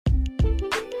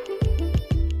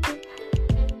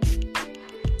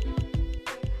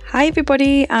Hi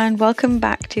everybody and welcome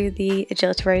back to the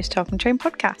Agility Rose Talk and Train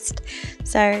podcast.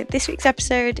 So this week's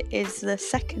episode is the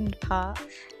second part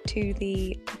to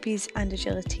the Puppies and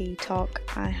Agility talk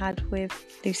I had with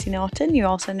Lucy Norton. You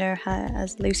also know her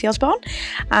as Lucy Osborne.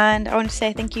 And I want to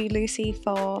say thank you, Lucy,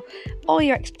 for all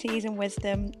your expertise and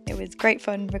wisdom. It was great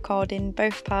fun recording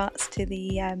both parts to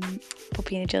the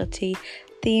Puppy and Agility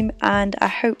theme, and I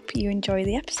hope you enjoy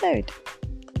the episode.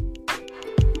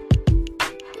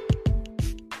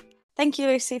 Thank you,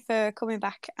 Lucy, for coming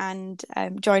back and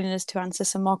joining us to answer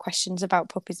some more questions about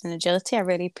puppies and agility. I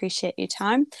really appreciate your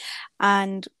time.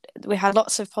 And we had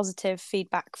lots of positive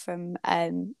feedback from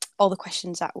all the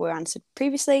questions that were answered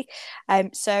previously.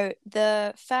 So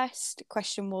the first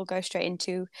question we'll go straight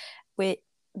into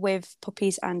with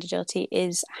puppies and agility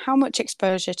is how much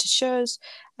exposure to shows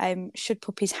should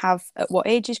puppies have at what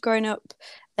ages growing up?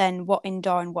 Then what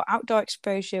indoor and what outdoor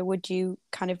exposure would you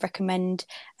kind of recommend?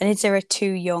 And is there a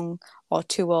too young or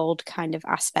too old kind of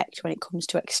aspect when it comes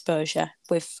to exposure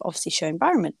with obviously show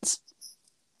environments?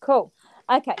 Cool.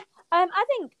 Okay. I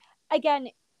think again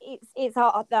it's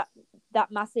that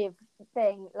massive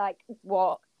thing, like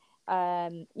what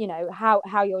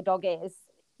how your dog is.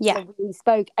 Yeah. So we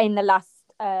spoke in the last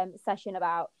session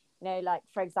about, like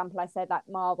for example, I said like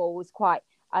Marvel was quite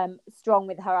strong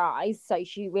with her eyes, so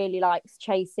she really likes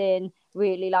chasing,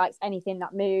 really likes anything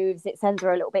that moves. It sends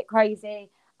her a little bit crazy.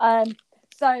 So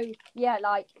yeah,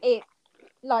 it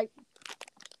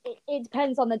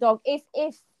depends on the dog. If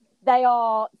they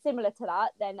are similar to that,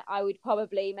 then I would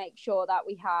probably make sure that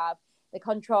we have a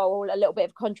little bit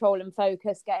of control and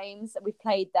focus games. We've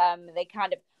played them, they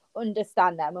kind of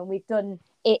understand them, and we've done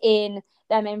it in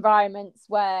them environments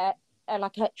where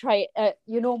like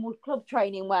your normal club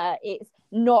training where it's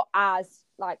not as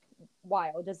like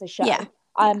wild as a show.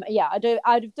 I'd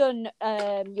have done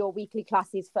your weekly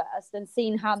classes first and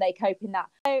seen how they cope in that.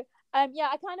 So I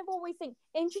kind of always think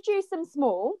introduce them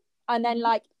small and then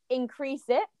like increase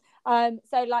it.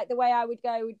 So like the way I would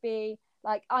go would be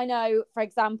like, I know for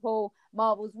example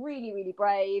Marvel's really, really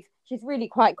brave, she's really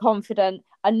quite confident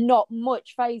and not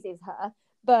much phases her,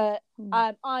 but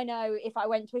I know if I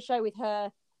went to a show with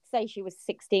her, say she was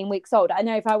 16 weeks old, I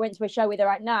know if I went to a show with her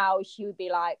right now, she would be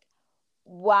like,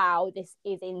 wow, this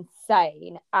is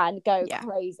insane, and go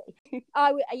crazy.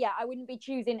 I wouldn't be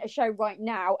choosing a show right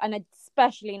now, and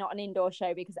especially not an indoor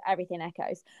show because everything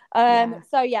echoes.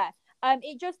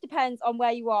 It just depends on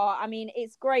where you are. I mean,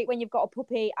 it's great when you've got a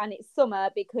puppy and it's summer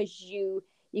because you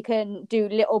can do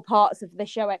little parts of the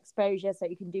show exposure, so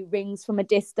you can do rings from a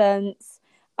distance.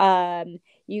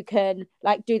 You can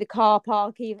like do the car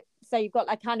park, so you've got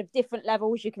like kind of different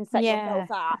levels you can set yourself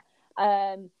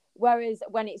at. Whereas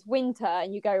when it's winter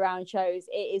and you go around shows,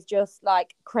 it is just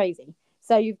like crazy.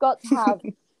 So you've got to have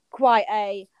quite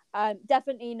a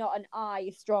definitely not an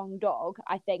eye strong dog,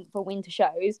 I think, for winter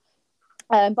shows.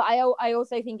 But I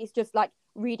also think it's just like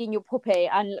reading your puppy,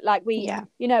 and like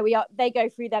they go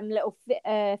through them little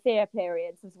fear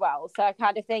periods as well. So I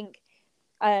kind of think,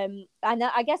 and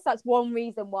I guess that's one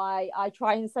reason why I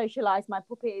try and socialize my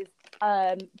puppies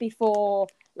before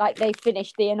like they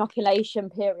finish the inoculation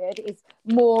period, is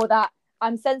more that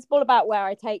I'm sensible about where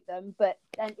I take them, but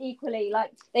then equally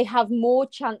like they have more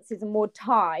chances and more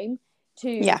time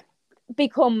to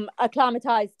become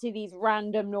acclimatized to these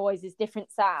random noises, different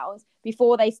sounds,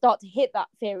 before they start to hit that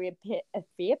fear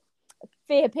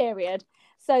period.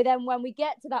 So then when we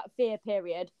get to that fear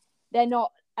period, they're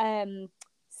not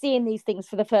seeing these things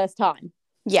for the first time.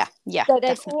 So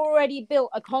they've already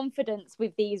built a confidence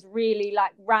with these really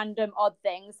like random odd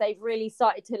things. They've really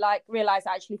started to like realize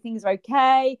actually things are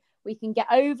okay, we can get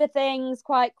over things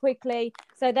quite quickly.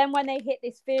 So then when they hit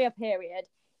this fear period,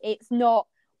 it's not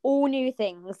all new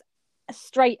things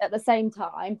straight at the same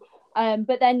time,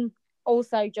 but then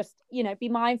also just be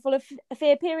mindful of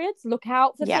fear periods, look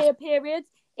out for fear periods.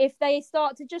 If they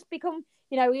start to just become,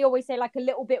 we always say like a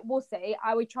little bit wussy,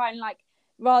 I would try and like,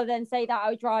 rather than say that, I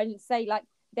would try and say like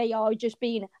they are just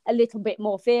being a little bit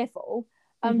more fearful,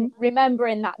 and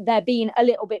remembering that they're being a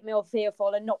little bit more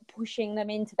fearful and not pushing them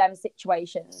into them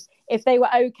situations. If they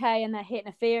were okay and they're hitting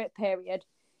a fear period,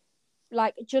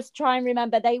 like just try and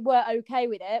remember they were okay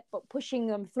with it, but pushing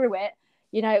them through it,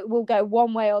 it will go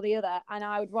one way or the other. And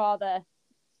I would rather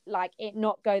like it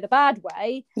not go the bad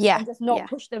way and just not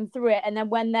push them through it. And then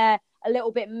when they're a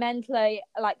little bit mentally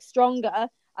like stronger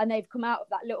and they've come out of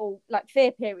that little like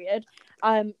fear period,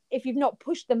 if you've not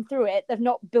pushed them through it, they've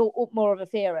not built up more of a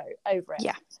fear over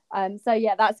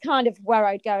it. That's kind of where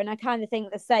I'd go. And I kind of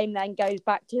think the same then goes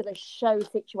back to the show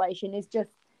situation, is just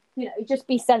just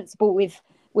be sensible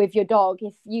with your dog.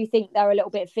 If you think they're a little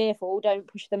bit fearful, don't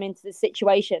push them into the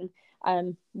situation.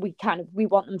 we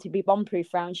want them to be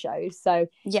bomb-proof around shows. So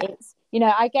Yeah. it's,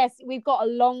 I guess we've got a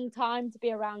long time to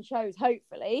be around shows,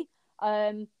 hopefully.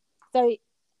 So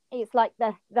it's like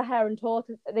the hare and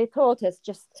tortoise,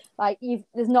 just like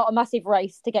there's not a massive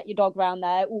race to get your dog round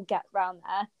there. We'll get round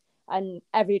there, and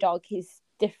every dog is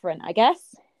different, I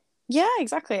guess. Yeah,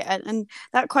 exactly. And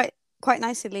that quite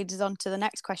nicely leads us on to the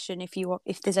next question,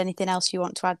 if there's anything else you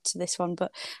want to add to this one.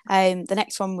 But the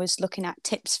next one was looking at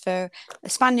tips for a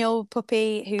spaniel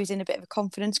puppy who's in a bit of a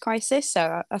confidence crisis.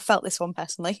 So I felt this one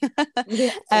personally.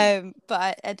 Yeah.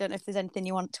 But I don't know if there's anything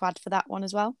you want to add for that one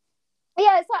as well.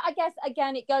 Yeah, so I guess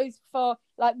again it goes for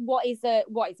like what is a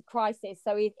crisis.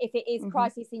 So if it is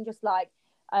crisis in just like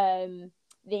the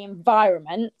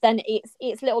environment, then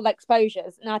it's little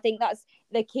exposures, and I think that's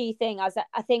the key thing. As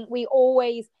I think we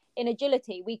always in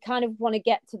agility we kind of want to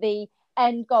get to the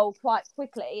end goal quite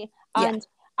quickly, and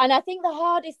I think the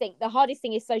hardest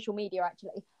thing is social media.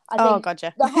 Actually, I think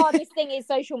gotcha. The hardest thing is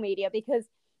social media, because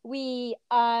we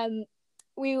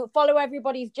follow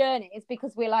everybody's journeys,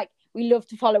 because we love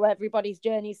to follow everybody's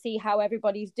journey, see how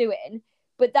everybody's doing.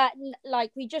 But that,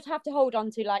 like, we just have to hold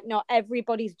on to, like, not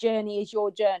everybody's journey is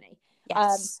your journey.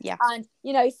 Yes. And,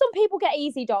 some people get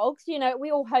easy dogs,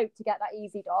 we all hope to get that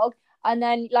easy dog. And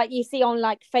then, like, you see on,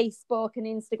 like, Facebook and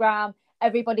Instagram,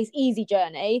 everybody's easy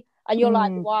journey. And you're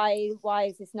like, why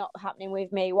is this not happening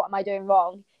with me? What am I doing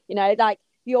wrong? Like,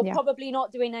 you're probably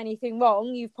not doing anything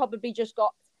wrong. You've probably just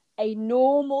got a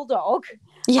normal dog.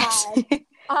 Yes.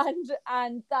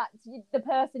 And that the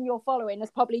person you're following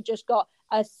has probably just got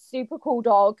a super cool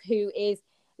dog who is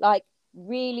like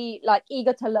really like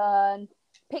eager to learn,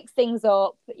 picks things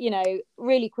up,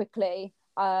 really quickly.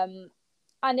 And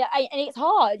it's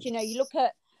hard, you look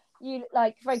at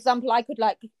like, for example, I could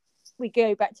we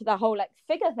go back to the whole like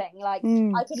figure thing. Like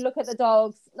I could look at the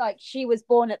dogs, like she was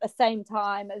born at the same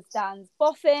time as Dan's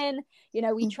Boffin.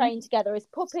 We trained together as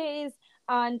puppies,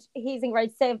 and he's in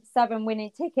grade 7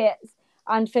 winning tickets,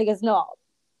 and Figure's not.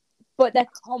 But they're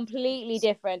completely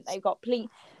different. They've got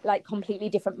completely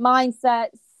different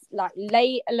mindsets, like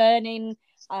late learning,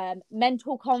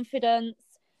 mental confidence.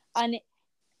 And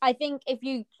I think if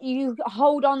you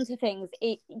hold on to things,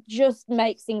 it just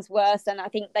makes things worse. And I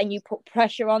think then you put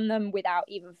pressure on them without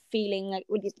even feeling like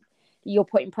you're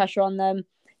putting pressure on them.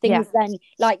 Then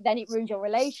it ruins your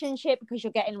relationship, because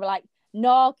you're getting like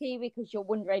narky, because you're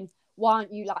wondering, why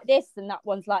aren't you like this and that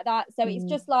one's like that. So it's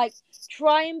just like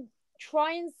try and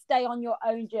stay on your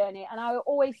own journey. And I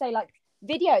always say, like,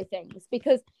 video things,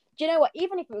 because do you know what,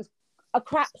 even if it was a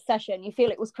crap session, you feel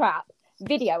it was crap,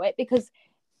 video it, because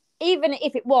even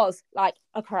if it was like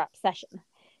a crap session,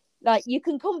 like you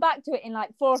can come back to it in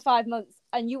like 4 or 5 months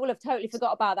and you will have totally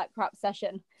forgot about that crap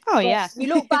session. You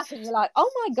look back and you're like, oh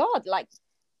my god, like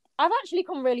I've actually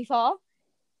come really far.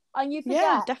 And you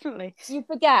forget, definitely. You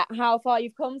forget how far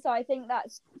you've come. So I think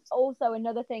that's also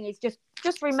another thing, is just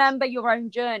remember your own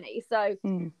journey. So,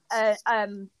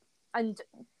 and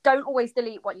don't always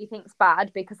delete what you think's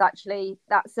bad, because actually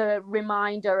that's a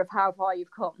reminder of how far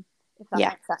you've come. If that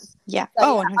makes sense. Yeah.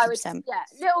 So, 100%.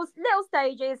 Little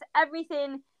stages.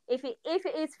 Everything. If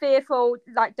it is fearful,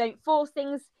 like, don't force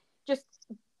things. Just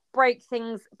break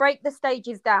the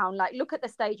stages down. Like, look at the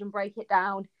stage and break it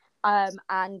down.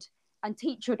 And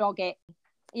teach your dog it.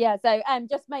 So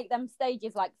just make them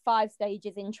stages like 5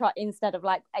 stages instead of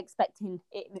like expecting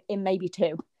it in maybe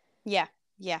 2.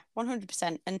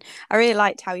 100%. And I really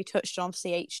liked how you touched on,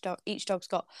 obviously each dog's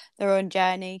got their own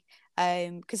journey,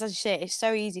 because as you say, it's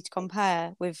so easy to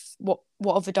compare with what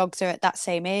other dogs are at that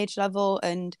same age level,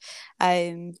 and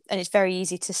it's very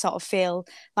easy to sort of feel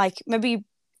like maybe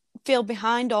feel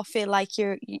behind, or feel like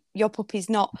your puppy's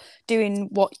not doing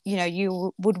what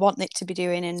you would want it to be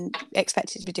doing and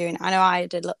expect it to be doing. I know I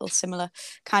had a little similar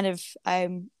kind of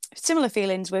similar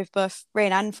feelings with both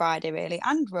Rain and Friday, really,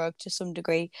 and Rogue to some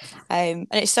degree, and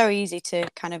it's so easy to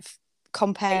kind of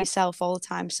compare yourself all the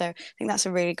time. So I think that's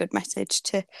a really good message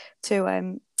to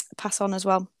pass on as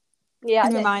well.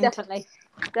 Definitely.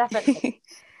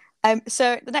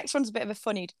 So the next one's a bit of a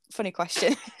funny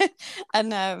question,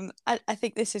 and I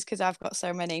think this is because I've got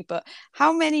so many. But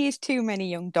how many is too many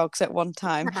young dogs at one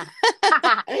time?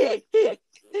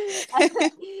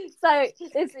 So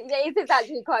this is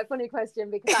actually quite a funny question,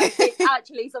 because it's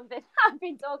actually something I've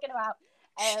been talking about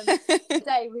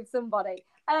today with somebody.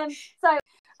 So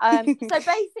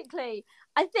basically,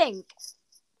 I think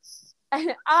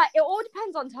it all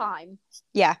depends on time.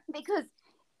 Yeah. Because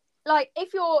like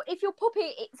if your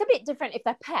puppy, it's a bit different if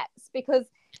they're pets, because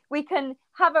we can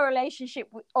have a relationship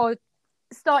or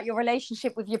start your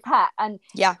relationship with your pet, and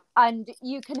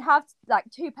you can have like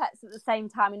 2 pets at the same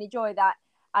time and enjoy that.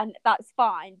 and that's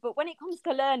fine. But when it comes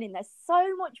to learning, there's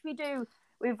so much we do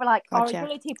with like our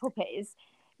agility puppies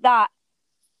that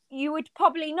you would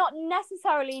probably not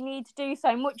necessarily need to do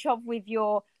so much of with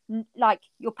your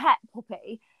pet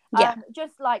puppy.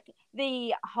 Just like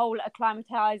the whole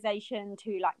acclimatization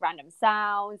to like random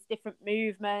sounds, different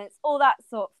movements, all that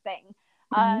sort of thing.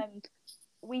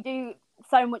 We do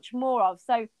so much more of.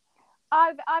 So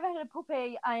I've had a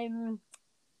puppy,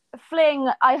 Fling.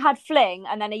 I had Fling,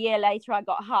 and then a year later I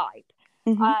got Hype.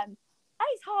 And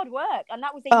it's hard work, and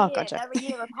that was a year. They're a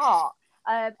year apart,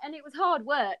 and it was hard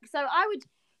work. So I would,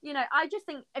 I just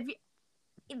think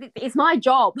it's my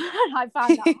job, and I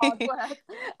found that hard work.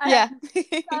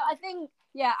 So I think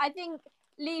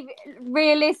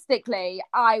realistically,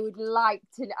 I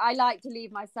like to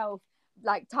leave myself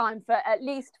like time for at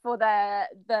least for the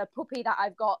puppy that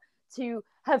I've got to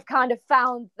have kind of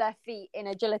found their feet in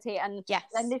agility. And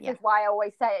this is why I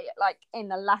always say, like in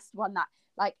the last one, that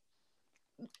like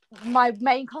my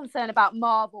main concern about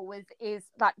Marvel is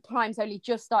that Prime's only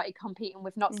just started competing.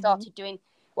 We've not started doing,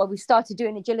 we started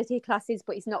doing agility classes,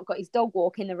 but he's not got his dog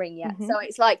walk in the ring yet. So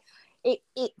it's like it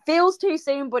feels too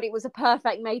soon, but it was a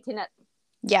perfect mating at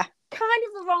kind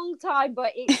of the wrong time.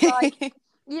 But it's like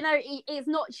it's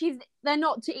not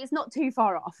too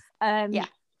far off.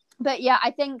 But yeah,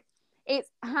 I think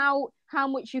it's how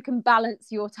much you can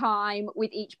balance your time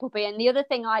with each puppy. And the other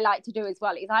thing I like to do as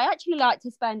well is I actually like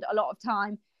to spend a lot of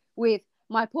time with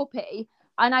my puppy,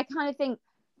 and I kind of think,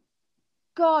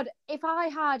 God, if I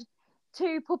had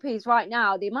 2 puppies right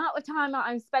now, the amount of time that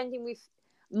I'm spending with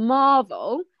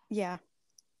Marvel,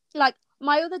 like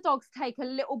my other dogs take a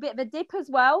little bit of a dip as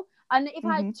well. And if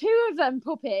I had 2 of them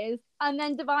puppies and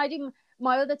then dividing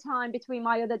my other time between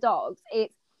my other dogs,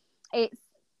 it's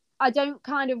I don't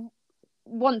kind of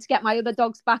want to get my other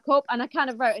dogs back up. And I kind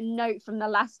of wrote a note from the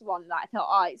last one that I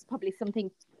thought, it's probably something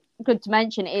good to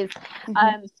mention is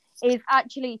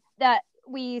actually that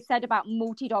we said about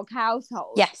multi-dog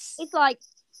households. It's like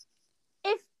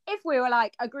if we were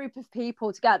like a group of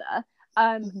people together,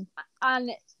 and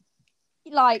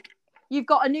like you've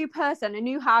got a new person, a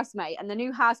new housemate, and the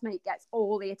new housemate gets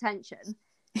all the attention,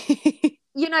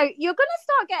 you're gonna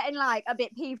start getting like a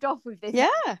bit peeved off with this. So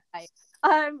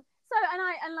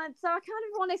I kind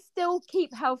of want to still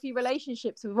keep healthy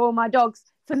relationships with all my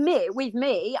dogs with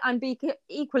me, and be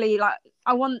equally like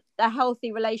I want a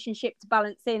healthy relationship to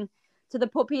balance in to the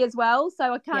puppy as well.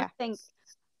 So I kind of think,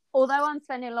 although I'm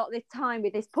spending a lot of this time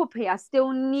with this puppy, I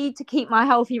still need to keep my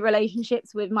healthy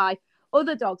relationships with my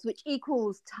other dogs, which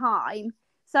equals time.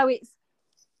 So it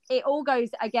all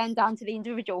goes again down to the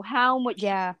individual, how much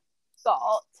you've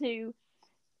got to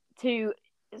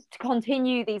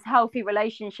continue these healthy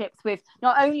relationships with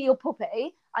not only your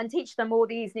puppy and teach them all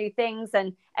these new things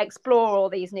and explore all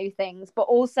these new things, but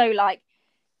also like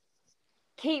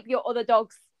keep your other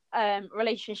dogs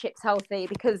relationships healthy,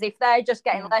 because if they're just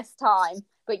getting less time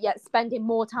but yet spending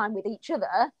more time with each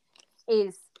other,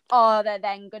 are there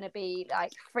then going to be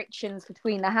like frictions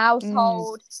between the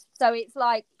household? So it's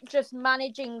like just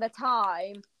managing the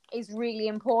time is really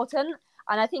important.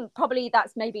 And I think probably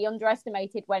that's maybe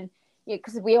underestimated when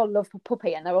because we all love a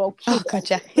puppy and they're all cute,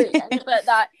 brilliant, but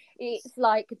that it's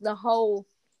like the whole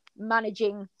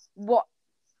managing what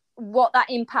that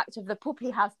impact of the puppy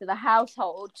has to the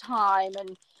household time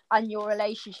and your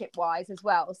relationship wise as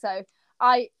well. So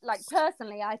I like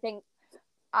personally, I think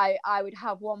I would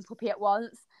have 1 puppy at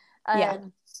once.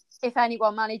 If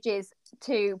anyone manages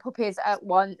 2 puppies at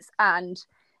once and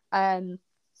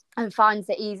finds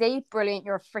it easy, brilliant,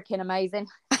 you're freaking amazing.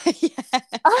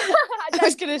 I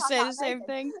was gonna say the same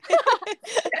thing.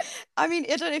 I mean,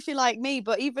 I don't know if you're like me,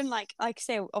 but even like I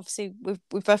say, obviously we've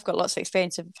both got lots of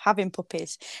experience of having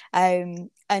puppies,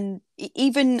 and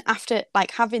even after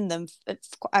like having them,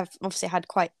 I've obviously had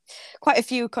quite a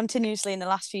few continuously in the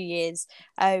last few years,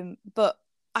 but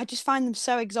I just find them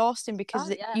so exhausting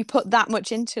because you put that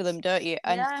much into them, don't you?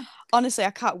 And honestly,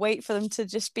 I can't wait for them to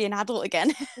just be an adult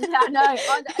again.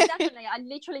 Definitely. I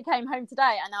literally came home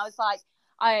today and I was like,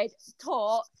 I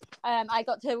taught, I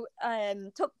got to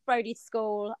took Brody to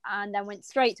school and then went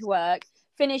straight to work,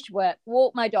 finished work,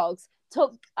 walked my dogs,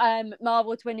 took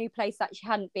Marvel to a new place that she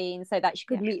hadn't been so that she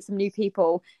could meet some new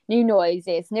people, new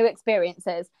noises, new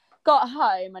experiences. Got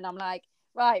home and I'm like,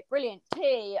 right, brilliant,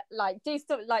 tea, like do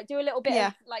stuff, like do a little bit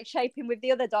of like shaping with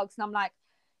the other dogs, and I'm like,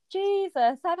 Jesus,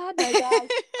 I've had no day.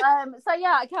 So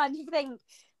yeah, I kind of think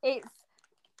it's,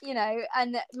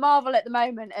 and Marvel at the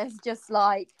moment is just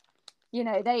like,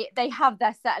 they have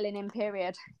their settling in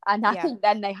period, and I think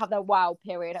then they have their wow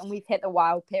period, and we've hit the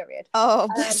wow period.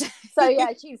 So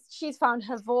yeah, she's found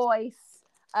her voice.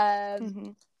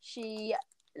 She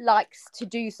likes to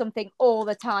do something all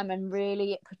the time and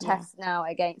really protests now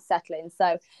against settling.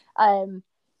 So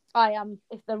I am,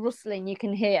 if the rustling you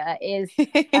can hear is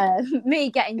me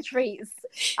getting treats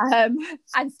and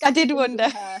I did wonder.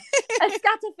 and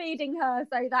scatter feeding her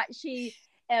so that she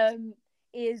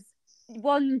is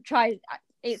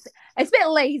it's a bit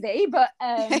lazy, but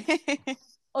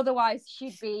otherwise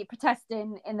she'd be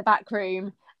protesting in the back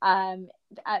room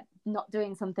at not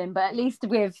doing something. But at least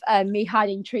with me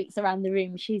hiding treats around the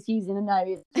room, she's using a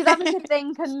nose. She's having to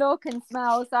think and look and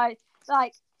smell. So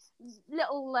like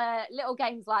little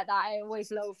games like that I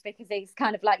always love, because it's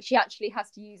kind of like she actually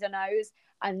has to use her nose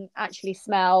and actually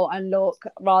smell and look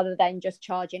rather than just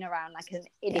charging around like an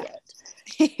idiot.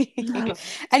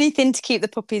 Anything to keep the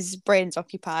puppy's brains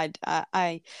occupied.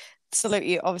 I salute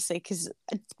you, obviously, because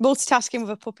multitasking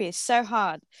with a puppy is so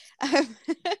hard. It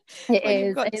is.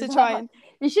 You've got to try and...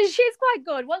 She's quite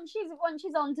good. Once she's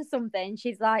onto something,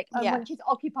 she's like, and when she's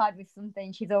occupied with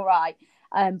something, she's all right.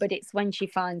 But it's when she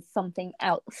finds something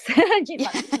else, she's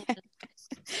like,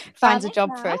 finds a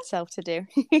job for herself to do.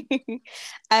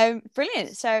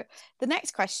 Brilliant. So the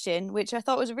next question, which I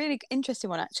thought was a really interesting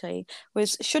one actually,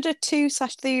 was should a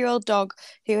 2/3-year-old dog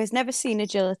who has never seen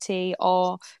agility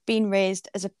or been raised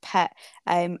as a pet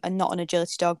and not an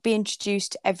agility dog be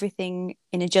introduced to everything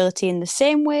in agility in the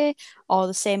same way or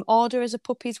the same order as a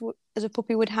puppy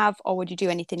would have, or would you do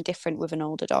anything different with an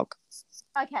older dog?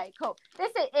 Okay, cool.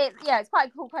 It's quite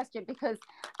a cool question, because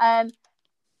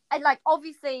and like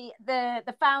obviously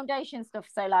the foundation stuff,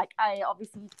 so like I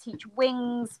obviously teach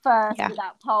wings first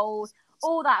without poles,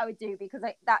 all that I would do, because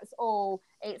that's all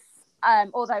it's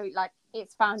although like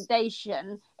it's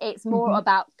foundation, it's more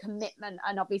about commitment.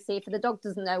 And obviously if the dog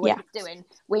doesn't know what it's doing,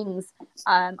 wings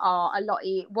are a lot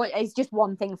it's just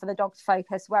one thing for the dog to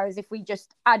focus, whereas if we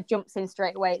just add jumps in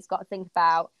straight away, it's got to think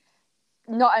about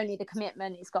not only the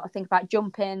commitment, it's got to think about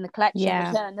jumping, the collection,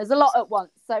 the turn. There's a lot at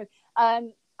once. So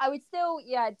I would still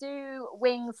do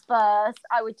wings first.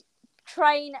 I would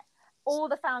train all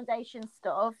the foundation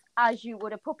stuff as you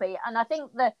would a puppy. And I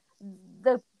think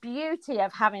the beauty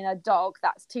of having a dog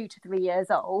that's 2 to 3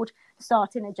 years old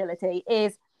starting agility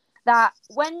is that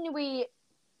when we,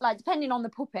 like, depending on the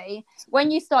puppy,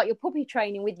 when you start your puppy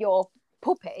training with your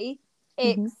puppy,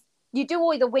 it's you do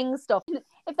all the wing stuff.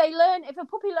 If a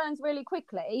puppy learns really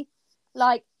quickly,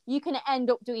 like, you can end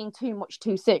up doing too much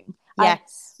too soon.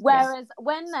 Yes. Whereas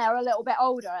when they're a little bit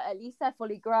older, at least they're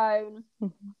fully grown.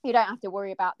 You don't have to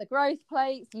worry about the growth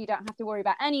plates. You don't have to worry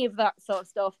about any of that sort of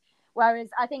stuff. Whereas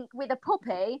I think with a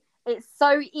puppy, it's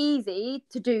so easy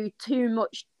to do too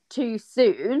much too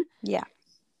soon. Yeah.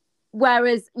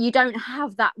 Whereas you don't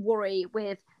have that worry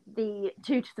with the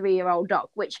 2 to 3 year old dog,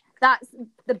 which that's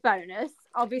the bonus.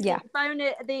 Obviously,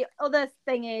 the other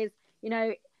thing is,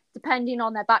 depending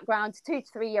on their background, 2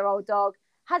 to 3 year old dog,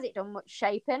 has it done much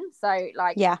shaping? So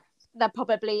like, they're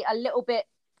probably a little bit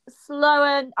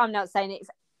slower. I'm not saying it's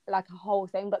like a whole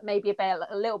thing, but maybe a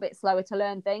little bit slower to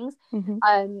learn things,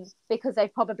 because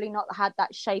they've probably not had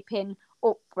that shaping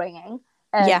upbringing.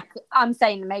 I'm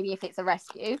saying maybe if it's a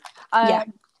rescue.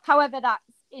 However, that's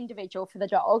individual for the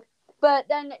dog. But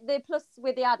then the plus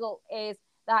with the adult is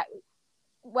that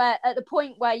where at the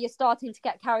point where you're starting to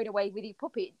get carried away with your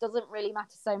puppy, it doesn't really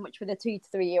matter so much with a 2 to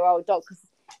 3 year old dog, because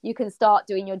you can start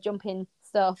doing your jumping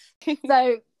stuff.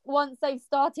 So once they've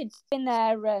started in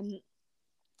their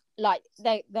like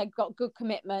they've got good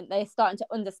commitment, they're starting to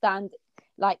understand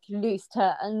like loose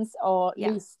turns or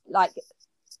loose like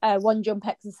one jump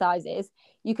exercises,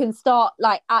 you can start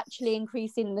like actually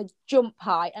increasing the jump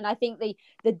height. And I think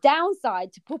the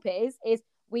downside to puppies is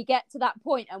we get to that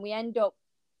point and we end up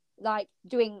like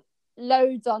doing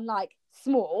loads on like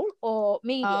small or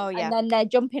medium, and then they're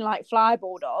jumping like fly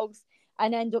bulldogs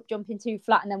and end up jumping too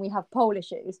flat, and then we have pole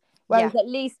issues. Whereas at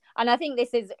least, and I think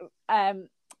this is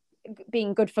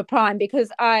being good for Prime,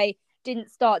 because I didn't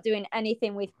start doing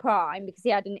anything with Prime because he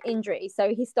had an injury,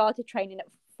 so he started training at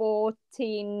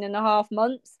 14 and a half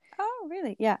months. Oh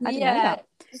really? I didn't know that.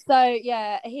 So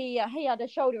he had a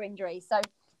shoulder injury, so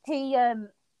we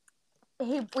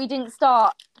didn't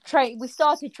start we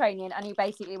started training and he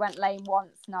basically went lame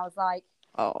once, and I was like,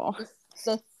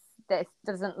 this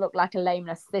doesn't look like a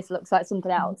lameness, this looks like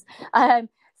something else.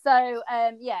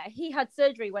 He had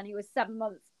surgery when he was 7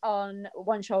 months on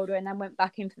one shoulder and then went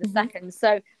back in for the second,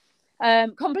 so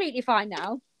completely fine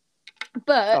now,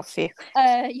 but phew.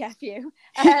 Phew.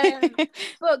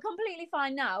 But completely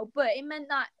fine now, but it meant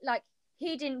that like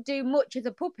he didn't do much as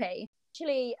a puppy.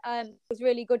 Actually it was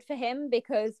really good for him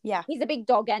because he's a big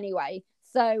dog anyway,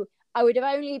 so I would have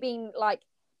only been like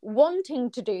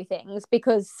wanting to do things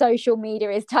because social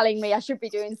media is telling me I should be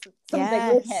doing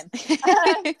something with him. So,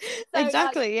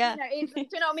 exactly, like, do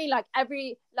you know what I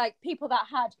mean? Like people that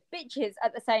had bitches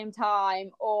at the same time,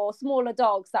 or smaller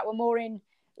dogs that were more in,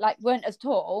 like, weren't as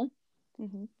tall.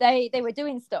 Mm-hmm. They were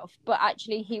doing stuff, but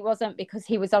actually he wasn't, because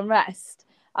he was on rest.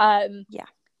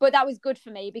 But that was good for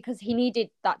me because he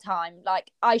needed that time. Like,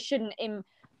 I shouldn't, in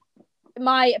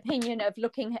my opinion of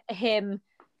looking at him,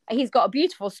 he's got a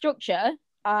beautiful structure,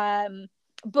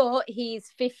 but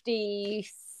he's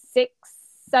 56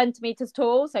 centimeters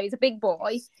tall, so he's a big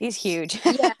boy. He's huge.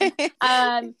 Yeah.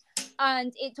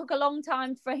 And it took a long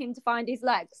time for him to find his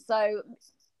legs. So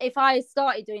if I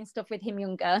started doing stuff with him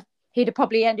younger, he'd have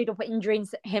probably ended up injuring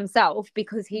himself,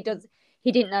 because he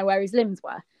didn't know where his limbs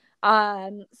were.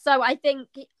 So I think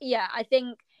the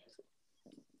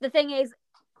thing is,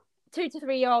 2 to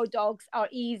 3 year old dogs are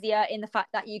easier in the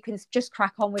fact that you can just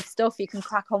crack on with stuff. You can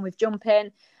crack on with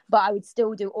jumping, but I would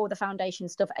still do all the foundation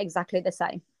stuff exactly the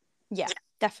same. Yeah,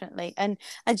 definitely. And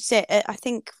as you say, I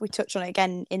think we touched on it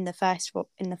again in the first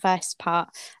part.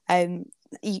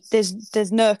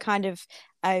 There's no kind of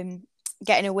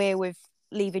getting away with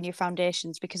leaving your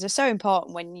foundations, because they're so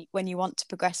important when you want to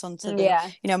progress onto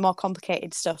the more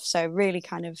complicated stuff. So really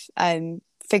kind of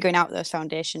figuring out those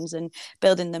foundations and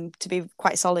building them to be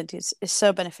quite solid is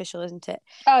so beneficial, isn't it?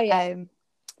 Oh yeah.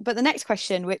 But the next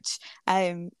question, which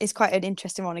is quite an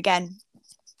interesting one again,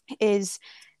 is,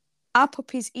 are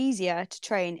puppies easier to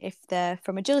train if they're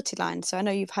from agility lines? So I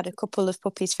know you've had a couple of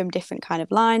puppies from different kind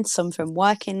of lines, some from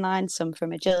working lines, some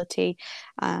from agility,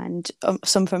 and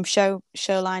some from show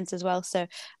lines as well. So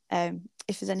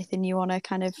if there's anything you want to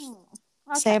kind of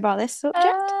say about this subject?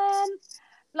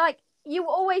 Like, you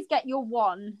always get your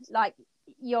one, like,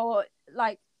 your,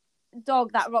 like,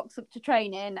 dog that rocks up to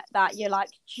training that you're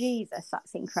like, Jesus,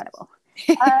 that's incredible.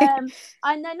 And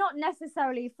they're not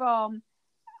necessarily from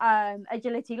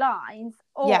agility lines,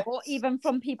 or even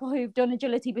from people who've done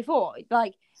agility before.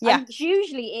 Like, and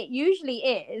it usually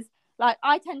is, like,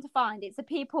 I tend to find it's the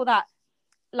people that,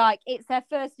 like, it's their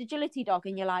first agility dog,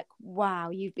 and you're like,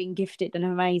 wow, you've been gifted an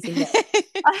amazing dog.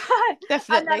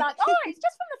 Definitely. And they're like, oh, it's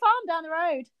just from the farm down the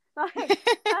road. Like, oh,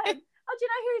 do you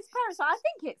know who his parents are? I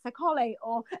think it's a collie,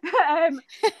 or and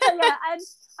I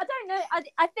don't know.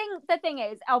 I think the thing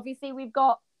is, obviously we've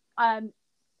got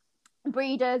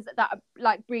breeders that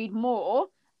like breed more,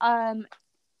 so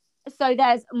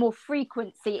there's more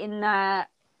frequency in their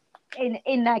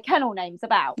kennel names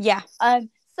about. So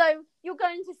you're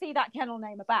going to see that kennel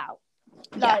name about,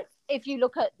 like, if you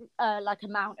look at like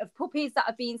amount of puppies that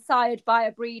have been sired by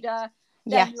a breeder,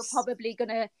 then you're probably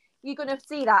gonna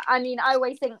see that. I mean, I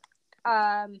always think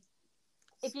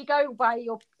if you go by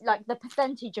your, like, the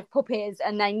percentage of puppies,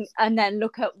 and then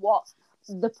look at what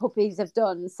the puppies have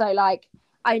done. So, like,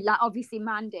 I like, obviously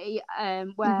Mandy,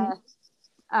 where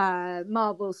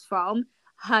Marvel's from,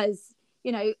 has,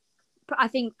 you know, I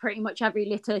think pretty much every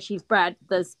litter she's bred,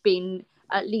 there's been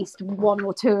at least 1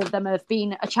 or 2 of them have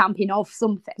been a champion of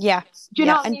something. Do you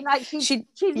know what I mean? Like, she's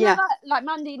never, like,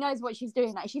 Mandy knows what she's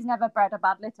doing. Like, she's never bred a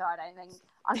bad litter, I don't think.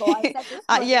 I said this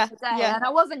the other day, and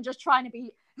I wasn't just trying to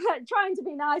be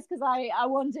nice because I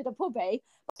wanted a puppy.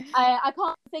 I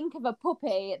can't think of a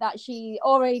puppy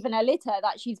or even a litter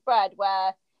that she's bred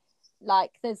where,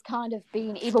 like, there's kind of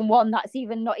been even one that's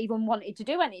even not even wanted to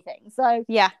do anything. So I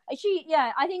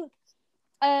think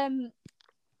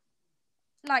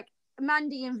like,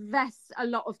 Mandy invests a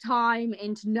lot of time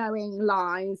into knowing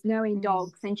lines, knowing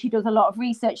dogs, and she does a lot of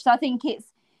research. So I think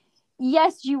it's,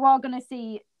 yes, you are going to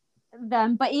see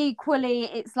them, but equally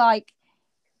it's like,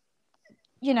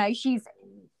 you know,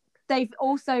 they've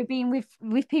also been with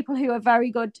people who are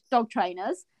very good dog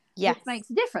trainers, which makes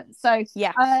a difference. So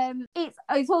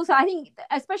it's also, I think,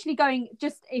 especially going,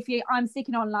 just if I'm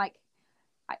sticking on, like,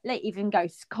 let even go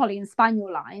collie and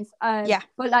spaniel lines,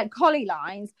 but like collie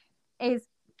lines is,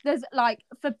 there's, like,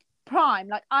 for Prime,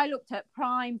 like, I looked at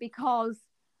Prime because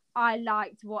I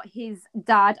liked what his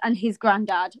dad and his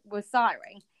granddad was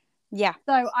siring.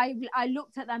 So I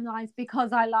looked at them lines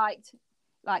because I liked,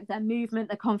 like, their movement,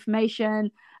 their conformation,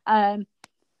 and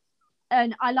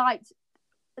I liked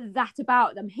that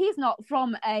about them. He's not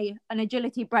from an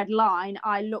agility bred line.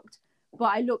 I looked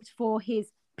for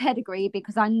his pedigree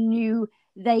because I knew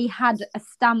they had a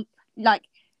stamp, like,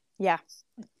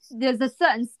 there's a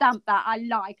certain stamp that I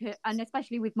like, and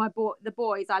especially with the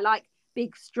boys, I like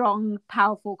big, strong,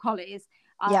 powerful collies.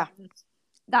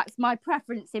 That's my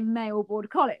preference in male border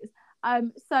collies.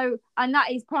 So, and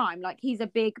that is Prime. Like, he's a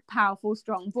big, powerful,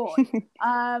 strong boy.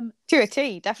 To a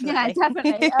T, definitely. Yeah,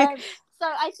 definitely. So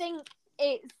I think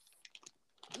it's,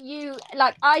 you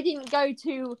like, I didn't go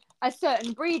to a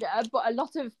certain breeder, but a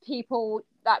lot of people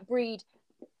that breed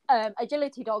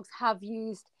agility dogs have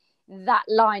used that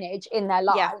lineage in their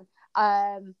line.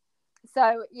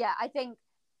 So yeah, I think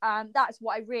that's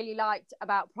what I really liked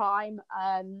about Prime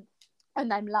and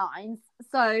them lines.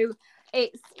 So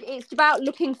it's about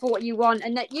looking for what you want,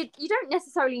 and that you don't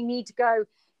necessarily need to go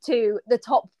to the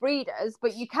top breeders,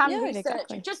 but you can research.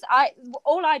 Exactly.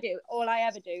 All I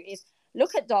ever do is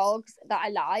look at dogs that I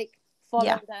like,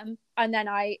 follow them, and then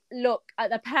I look at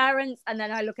the parents, and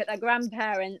then I look at their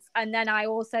grandparents, and then I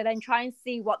also then try and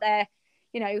see what their,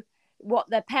 what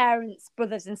their parents,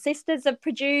 brothers and sisters have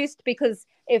produced, because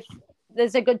if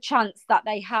there's a good chance that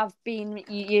they have been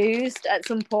used at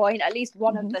some point, at least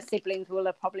one of the siblings will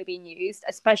have probably been used,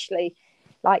 especially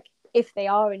like if they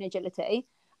are in agility.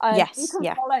 You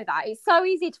can follow that. It's so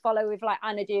easy to follow with like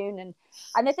Anna June,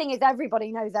 and the thing is,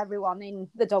 everybody knows everyone in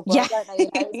the dog world, don't they?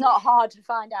 It's not hard to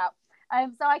find out.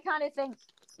 So I kind of think,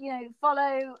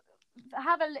 follow,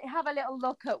 have a little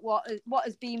look at what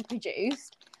has been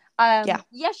produced.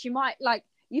 Yes,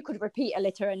 you could repeat a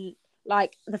litter, and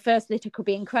like the first litter could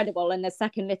be incredible, and the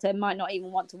second litter might not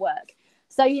even want to work.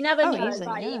 So you never know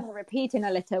by even repeating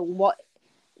a litter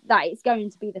that it's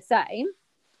going to be the same.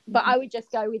 But I would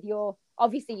just go with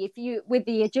obviously, if you, with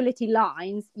the agility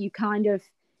lines, you kind of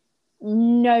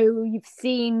know, you've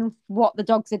seen what the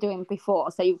dogs are doing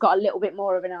before, so you've got a little bit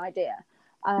more of an idea.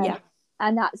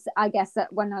 And that's, I guess,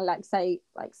 that when I say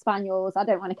spaniels, I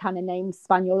don't want to kind of name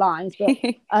spaniel lines, but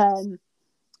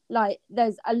like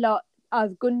there's a lot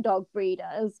of gun dog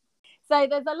breeders, so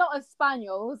there's a lot of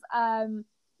spaniels,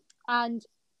 and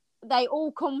they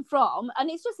all come from,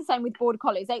 and it's just the same with border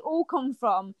collies, they all come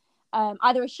from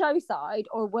either a show side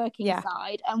or a working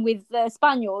side. And with the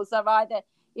spaniels, are either,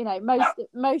 most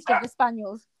of the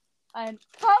spaniels,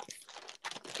 Pops,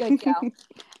 good girl.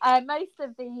 Most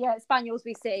of the spaniels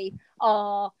we see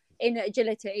are in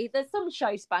agility. There's some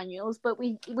show spaniels, but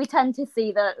we tend to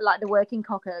see the working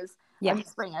cockers and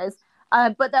springers.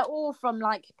 But they're all from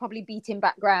like probably beating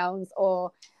backgrounds,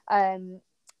 or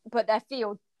but they're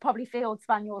field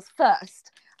spaniels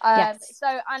first. So,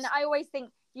 and I always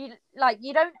think you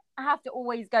don't have to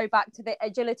always go back to the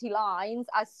agility lines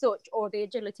as such, or the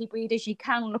agility breeders. You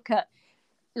can look at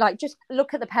just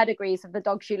look at the pedigrees of the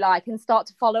dogs you like and start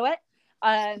to follow it,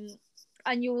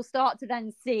 and you will start to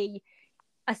then see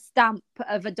a stamp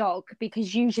of a dog,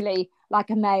 because usually like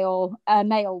a male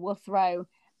will throw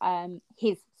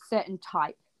his certain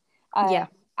type,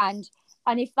 and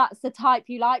if that's the type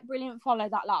you like, brilliant, follow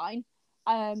that line.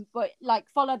 But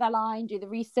follow the line, do the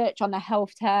research on the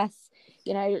health tests.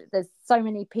 There's so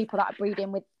many people that are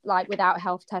breeding without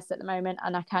health tests at the moment,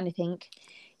 and I kind of think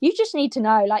you just need to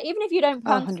know, even if you don't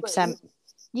plan 100%,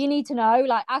 you need to know,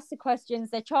 ask the questions.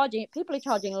 People are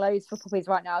charging loads for puppies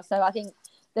right now, so I think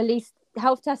the least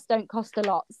health tests don't cost a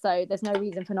lot, so there's no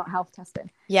reason for not health testing.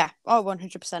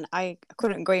 100%. I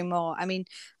couldn't agree more. I mean,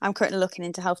 I'm currently looking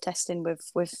into health testing with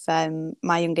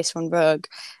my youngest one, Rogue,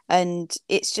 and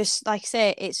it's just, like I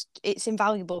say, it's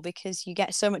invaluable, because you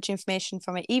get so much information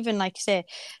from it. Even, like I say,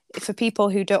 for people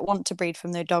who don't want to breed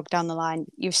from their dog down the line,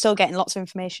 you're still getting lots of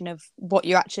information of what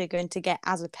you're actually going to get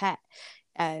as a pet.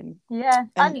 And you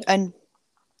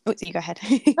go ahead.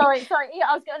 sorry,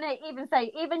 I was going to even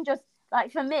say, even just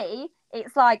for me,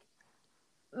 it's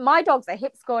my dogs are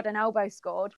hip scored and elbow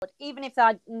scored. Even if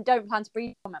I don't plan to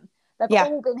breed from them, they've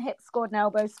all been hip scored and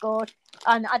elbow scored.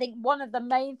 And I think one of the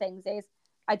main things is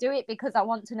I do it because I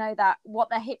want to know that what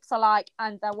their hips are like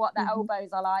and what their elbows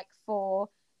are like for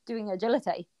doing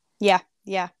agility.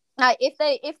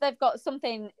 If they've got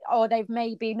something, or they've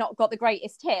maybe not got the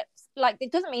greatest hips,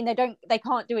 it doesn't mean they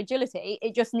can't do agility.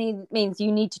 It just means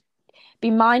you need to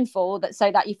be mindful that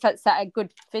you set a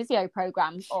good physio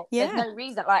program. Or there's no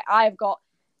reason. I've got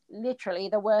literally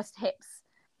the worst hips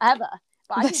ever,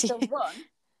 but I can still run.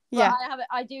 But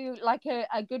I do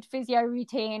a good physio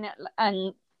routine,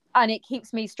 and it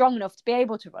keeps me strong enough to be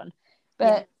able to run.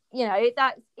 But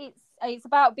it's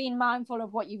about being mindful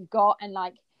of what you've got,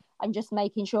 and just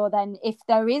making sure then if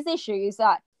there is issues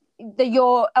that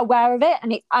you're aware of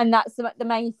it, and that's the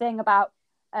main thing about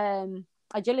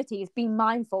agility, is being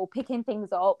mindful, picking things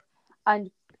up and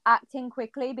acting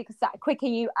quickly, because that quicker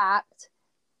you act,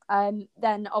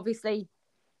 then obviously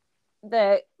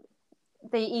the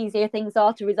easier things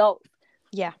are to resolve.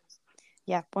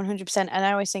 100%. And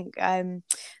I always think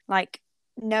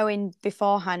knowing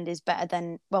beforehand is better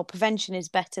than, prevention is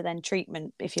better than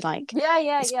treatment, if you like.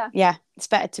 It's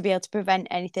better to be able to prevent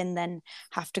anything than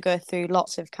have to go through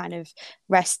lots of kind of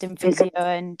rest and physio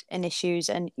and issues,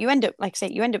 and you end up, like I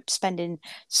say, spending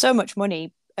so much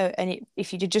money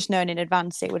if you'd just known in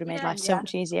advance, it would have made life so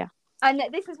much easier. And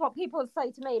this is what people say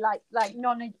to me, like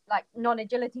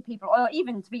non-agility people, or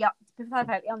even to be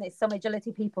perfectly honest, some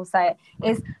agility people say it,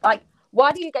 is like,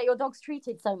 why do you get your dogs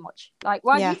treated so much? Like,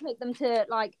 why do you take them to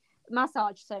like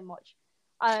massage so much?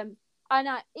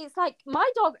 It's like my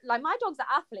dogs are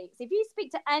athletes. If you speak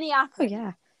to any athlete,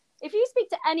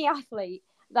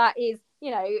 that is,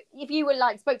 you know, if you were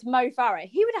like spoke to Mo Farah,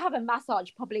 he would have a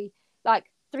massage probably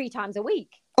like 3 times a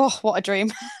week. Oh, what a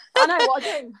dream! I know, what a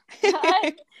dream.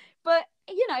 But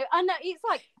you know, and it's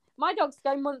like my dogs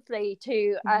go monthly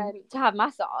to have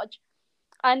massage,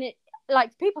 and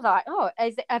like people are like, oh,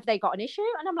 have they got an issue?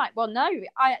 And I'm like, well, no,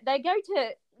 they go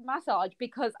to massage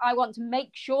because I want to make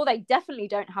sure they definitely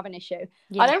don't have an issue.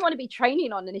 I don't want to be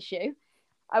training on an issue.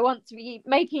 I want to be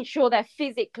making sure they're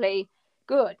physically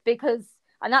good, because,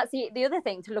 and that's the other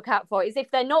thing to look out for, is if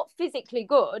they're not physically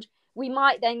good, we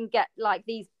might then get like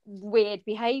these weird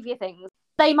behavior things.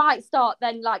 They might start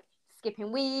then like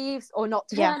skipping weaves or not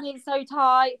turning so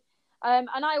tight. And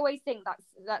I always think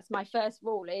that's my first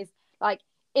rule, is like,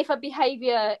 if a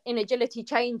behavior in agility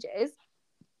changes,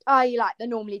 they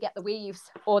normally get the weaves,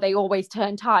 or they always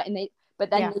turn tight, and they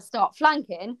start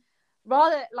flanking.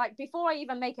 Rather, like, before I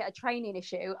even make it a training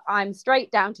issue, I'm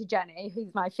straight down to Jenny,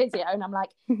 who's my physio, and I'm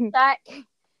like,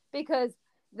 because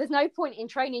there's no point in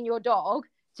training your dog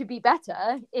to be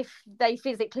better if they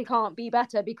physically can't be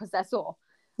better because they're sore.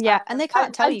 And they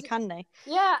can't tell you, can they?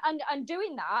 And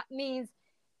doing that means,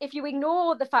 if you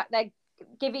ignore the fact they're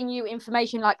giving you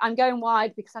information like, I'm going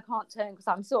wide because I can't turn because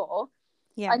I'm sore,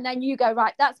 and then you go,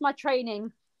 right, that's my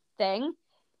training thing,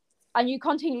 and you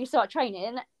continue to start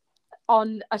training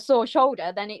on a sore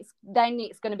shoulder, then it's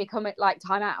going to become like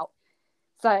timeout.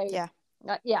 So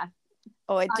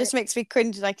Oh, it just makes me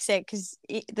cringe, like I say, because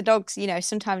the dogs, you know,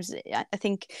 sometimes I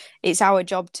think it's our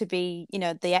job to be, you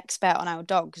know, the expert on our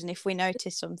dogs, and if we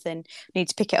notice something, we need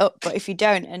to pick it up. But if you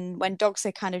don't, and when dogs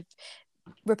are kind of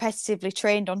repetitively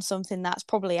trained on something that's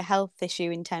probably a health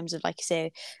issue in terms of, like you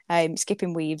say,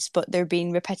 skipping weaves, but they're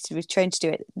being repetitively trained to do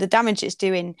it, the damage it's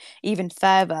doing even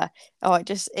further.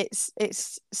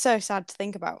 It's so sad to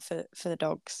think about for the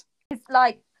dogs. It's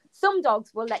like, some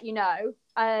dogs will let you know,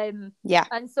 and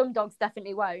some dogs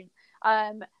definitely won't.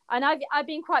 And I've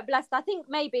been quite blessed. I think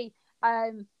maybe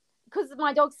because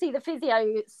my dogs see the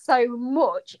physio so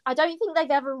much, I don't think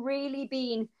they've ever really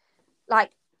been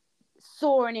like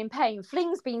sore and in pain.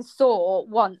 Fling's been sore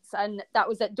once, and that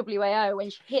was at WAO when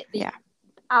she hit the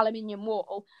aluminium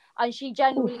wall, and she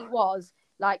genuinely was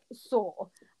like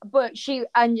sore, but she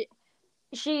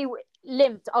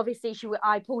limped. Obviously,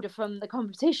 I pulled her from the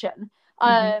competition.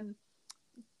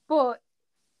 But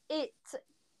I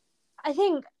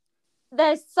think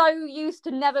they're so used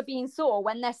to never being sore.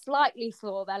 When they're slightly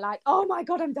sore, they're like, oh my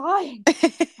God, I'm dying.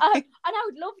 And I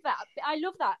would love that. I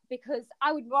love that, because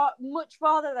I would much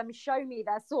rather them show me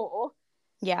they're sore.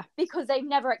 Yeah. Because they've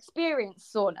never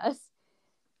experienced soreness.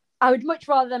 I would much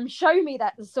rather them show me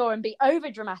that they're sore and be over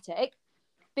dramatic,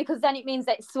 because then it means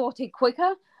that it's sorted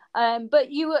quicker. But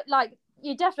you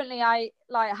definitely, I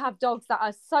have dogs that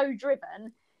are so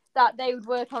driven that they would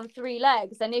work on 3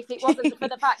 legs, and if it wasn't for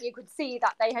the fact you could see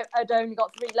that they had only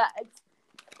got 3 legs,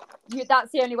 that's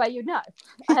the only way you'd know.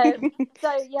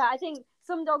 So yeah, I think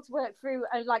some dogs work through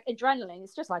like adrenaline.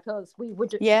 It's just like us. We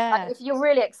would, like, if you're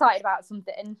really excited about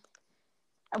something,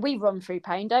 we run through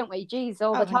pain, don't we? Jeez,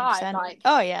 all the time. Like,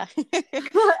 oh yeah.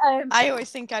 I always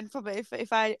think I'd probably,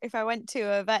 if I went to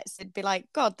a vet's, it'd be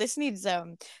like, God, this needs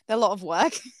a lot of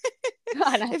work.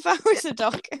 If I was a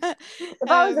dog. If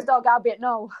I was a dog, I'd be at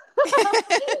no.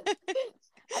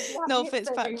 No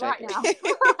Fitzpatrick right now.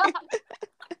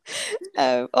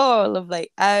 Oh,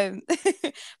 lovely.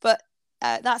 But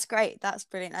that's great. That's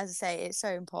brilliant. As I say, it's so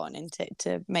important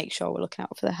to make sure we're looking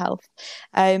out for the health.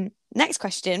 Next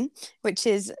question, which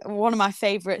is one of my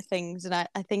favourite things, and I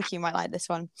think you might like this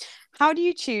one. How do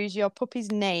you choose your puppy's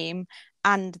name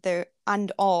and their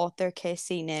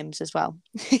KC names as well?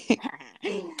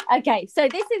 Okay, so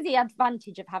this is the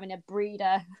advantage of having a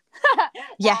breeder.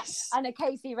 Yes. And a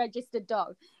KC registered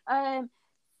dog.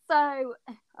 So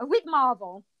with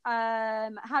Marvel,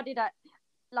 how did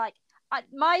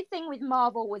my thing with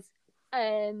Marvel was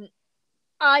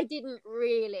I didn't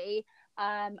really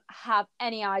have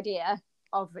any idea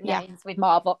of names with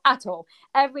Marvel at all.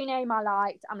 Every name I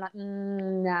liked, I'm like,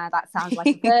 nah, that sounds like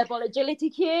a verbal agility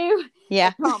cue. Yeah.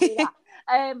 It can't be that.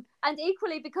 And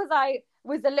equally, because I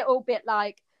was a little bit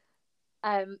like,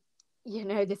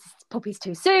 this puppy's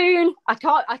too soon. I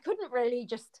couldn't really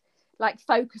just like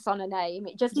focus on a name.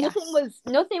 It just nothing was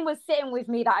sitting with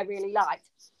me that I really liked.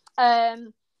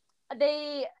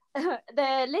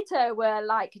 the litter were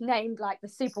like named like the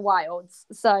super wilds.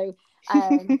 So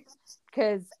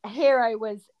because Hero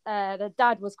was the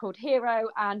dad was called Hero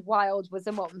and Wild was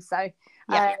a mum. So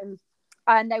Yeah.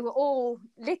 and they were all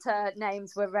litter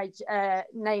names were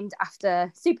named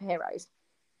after superheroes.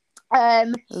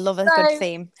 Love a good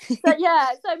theme. So yeah,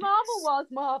 so Marvel was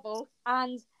Marvel,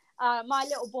 and my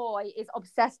little boy is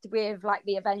obsessed with like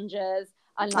the Avengers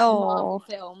and like the Marvel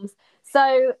films.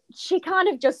 So she kind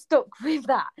of just stuck with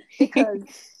that because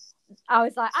I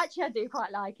was like, actually, I do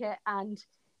quite like it, and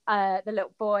the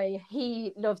little boy,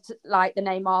 he loved like the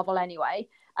name Marvel anyway.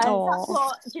 And that's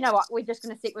what, do you know what? We're just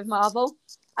going to stick with Marvel.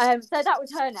 So that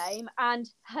was her name, and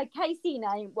her Casey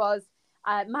name was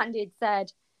Mandy had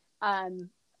said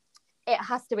it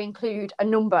has to include a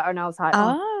number, and I was like,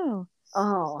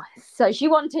 oh. So she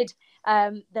wanted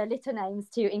the litter names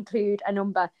to include a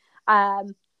number,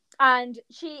 and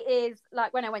she is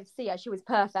like, when I went to see her, she was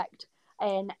perfect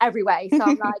in every way. So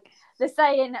I'm like, the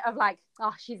saying of like,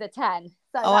 oh, she's a 10.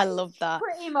 So I love that.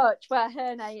 Pretty much where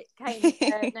her name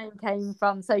came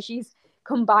from. So she's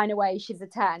come by in a way, she's a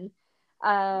 10.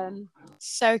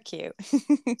 So cute.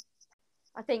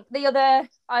 I think the other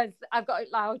I've got,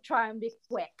 I'll try and be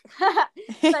quick.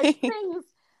 So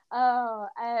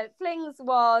Flings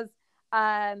was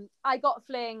I got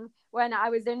Fling when I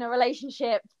was in a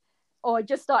relationship or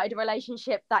just started a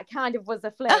relationship that kind of was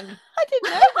a fling. I didn't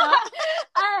know that.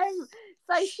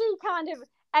 So she kind of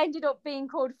ended up being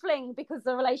called Fling because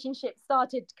the relationship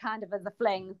started kind of as a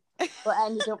fling but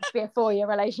ended up to be a 4-year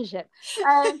relationship.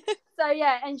 So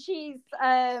yeah, and she's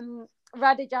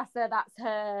Radijasa, that's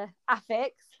her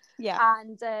affix. Yeah.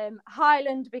 And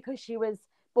Highland because she was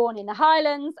born in the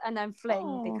Highlands, and then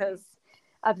Fling because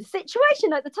of the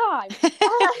situation at the time.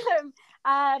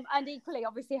 And equally,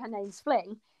 obviously, her name's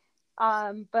Fling.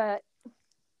 But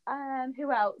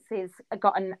who else has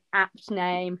got an apt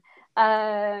name?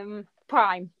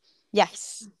 Prime.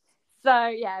 Yes. So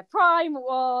yeah, Prime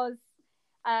was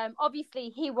obviously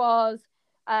he was.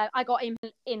 I got him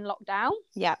in lockdown.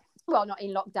 Yeah. Well, not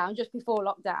in lockdown, just before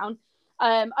lockdown.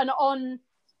 And on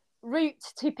route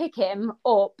to pick him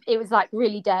up, it was like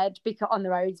really dead because on the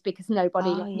roads because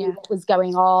nobody knew what was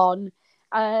going on.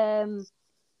 And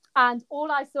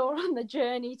all I saw on the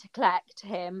journey to collect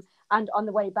him and on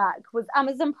the way back was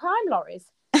Amazon Prime lorries.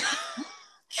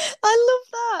 I love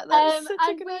that. That's such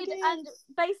a good idea. And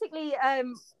basically,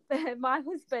 my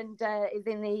husband is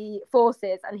in the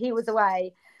forces, and he was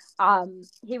away.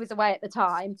 He was away at the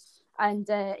time, and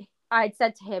I had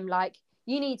said to him, like,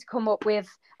 you need to come up with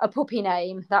a puppy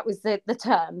name. That was the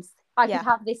terms. I could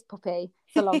have this puppy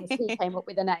so long as he came up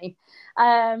with a name.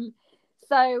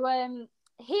 So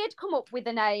he had come up with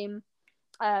the name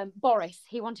Boris.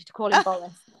 He wanted to call him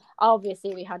Boris.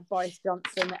 Obviously, we had Boris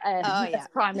Johnson as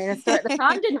Prime Minister at the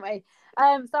time, didn't we?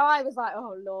 So I was like,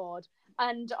 oh, Lord.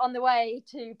 And on the way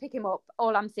to pick him up,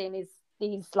 all I'm seeing is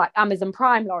these like Amazon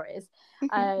Prime lorries.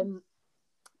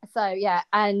 So, yeah.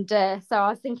 And so I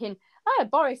was thinking, oh,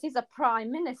 Boris is a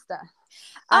Prime Minister.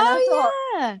 And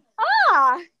I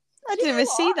didn't even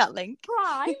see that link.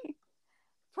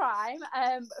 Prime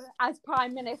as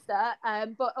Prime Minister,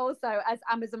 but also as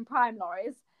Amazon Prime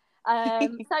lorries.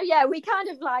 So yeah, we kind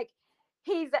of like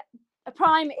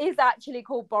Prime is actually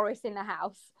called Boris in the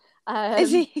house. Is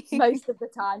he? Most of the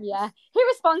time, yeah. He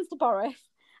responds to Boris.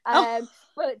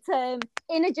 But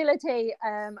in agility,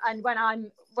 and when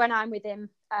I'm with him,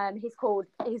 he's called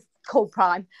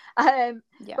Prime.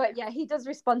 But yeah, he does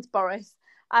respond to Boris.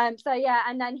 So yeah,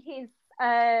 and then his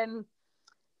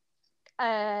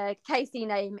Casey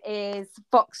name is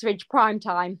Foxridge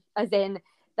Primetime, as in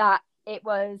that it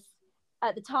was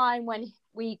at the time when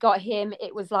we got him,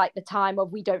 it was like the time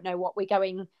of we don't know what's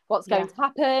going to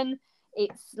happen.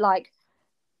 It's like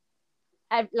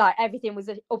everything was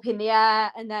up in the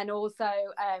air. And then also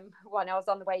when I was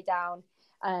on the way down,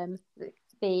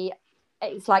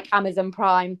 it's like Amazon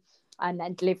Prime and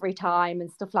then delivery time and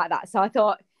stuff like that. So I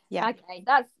thought, okay,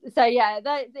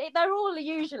 they're all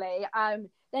usually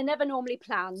they're never normally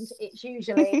planned. It's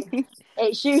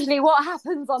usually what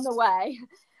happens on the way,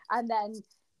 and then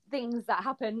things that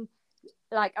happen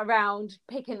like around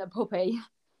picking the puppy.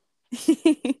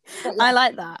 I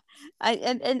like that.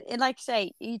 And like I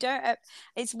say, you don't.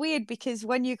 It's weird because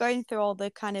when you're going through all the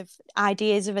kind of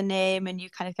ideas of a name, and you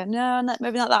kind of go, no,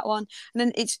 maybe not that one. And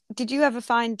then did you ever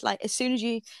find like as soon as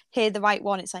you hear the right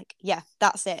one, it's like, yeah,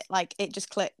 that's it. Like it just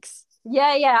clicks.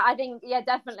 Yeah. I think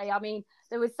definitely. I mean,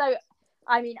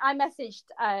 I messaged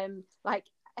like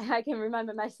I can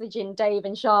remember messaging Dave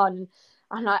and Sean.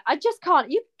 I'm like, I just can't.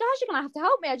 You guys are gonna have to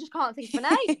help me. I just can't think of a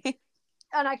name.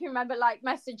 And I can remember like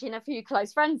messaging a few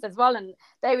close friends as well, and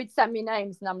they would send me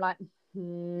names, and I'm like,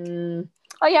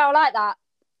 Oh yeah, I like that.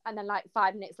 And then like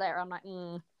 5 minutes later, I'm like,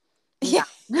 yeah.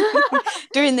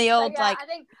 Doing the old yeah, I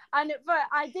think, but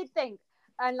I did think,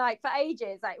 and like for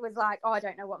ages, like, it was like, oh, I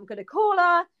don't know what I'm gonna call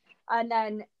her. And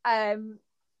then I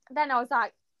was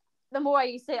like, the more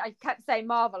I kept saying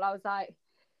Marvel, I was like,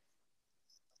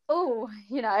 oh,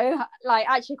 like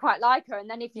actually quite like her. And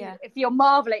then if you're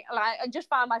marveling, like, I just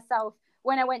found myself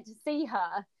when I went to see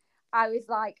her, I was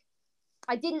like,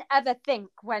 I didn't ever think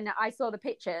when I saw the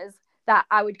pictures that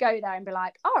I would go there and be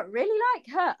like, oh, I really like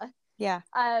her. Yeah.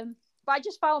 But I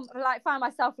just found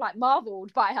myself like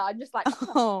marveled by her. I'm just like,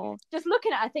 just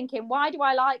looking at her thinking, why do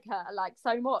I like her like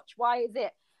so much? Why is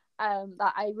it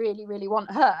that I really, really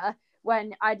want her,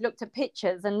 when I'd looked at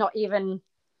pictures and not even,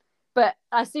 but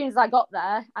as soon as I got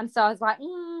there, and so I was like,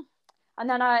 and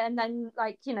then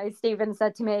like, Stephen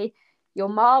said to me, you're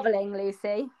marveling,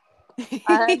 Lucy.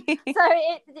 So it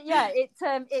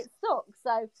stuck.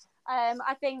 So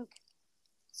I think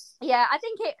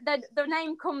the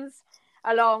name comes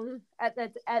along at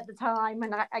the time,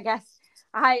 and I guess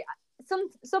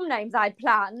some names I'd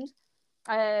planned,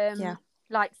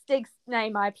 like Stig's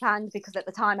name I planned because at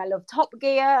the time I loved Top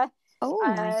Gear.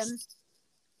 Nice.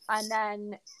 And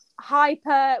then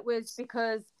Hyper was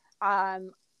because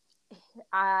it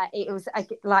was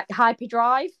like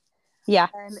Hyperdrive. Yeah.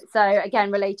 So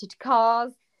again, related to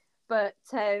cars, but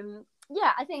I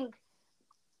think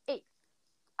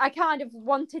I kind of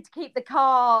wanted to keep the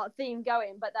car theme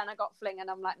going, but then I got Fling, and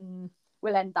I'm like,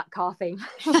 we'll end that car theme.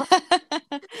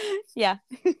 Yeah.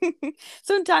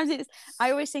 Sometimes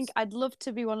I always think I'd love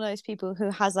to be one of those people who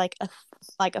has like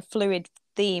a fluid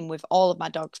theme with all of my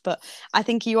dogs, but I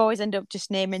think you always end up just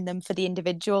naming them for the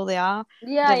individual they are.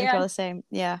 Yeah, you feel the same?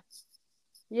 Yeah.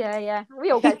 Yeah.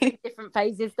 We all go through different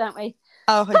phases, don't we?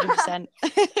 Oh, 100%.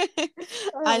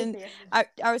 And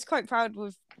I was quite proud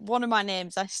with one of my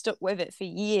names. I stuck with it for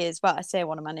years. Well, I say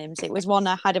one of my names. It was one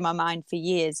I had in my mind for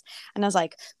years. And I was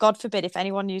like, God forbid, if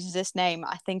anyone uses this name,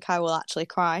 I think I will actually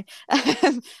cry.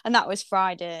 And that was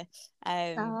Friday.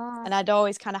 And I'd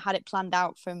always kind of had it planned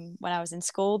out from when I was in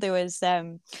school. There was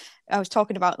I was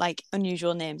talking about like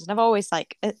unusual names, and I've always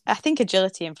like, I think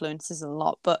agility influences a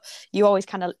lot, but you always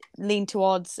kind of lean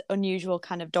towards unusual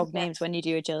kind of dog names when you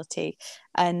do agility.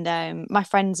 And my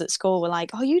friends at school were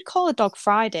like, oh, you'd call a dog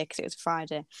Friday because it was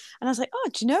Friday. And I was like, oh,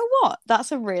 do you know what?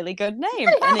 That's a really good name.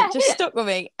 And it just stuck with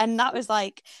me. And that was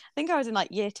like, I think I was in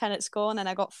like year 10 at school, and then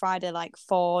I got Friday like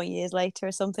 4 years later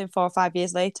or something, 4 or 5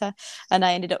 years later. And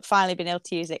I ended up finally being able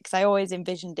to use it because I always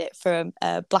envisioned it for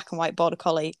a black and white border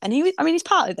collie. And he's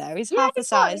partly there. He's half the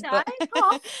size, but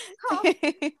half.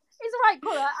 He's the right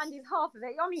colour and he's half of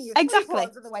it. I mean, you're exactly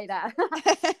of the way there.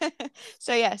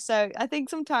 So I think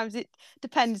sometimes it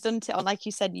depends, doesn't it, on, like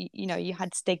you said, you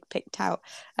had Stig picked out.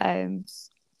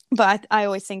 But I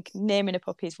always think naming a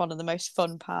puppy is one of the most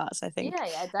fun parts, I think. Yeah,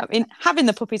 definitely. I mean, having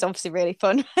the puppy is obviously really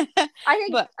fun. I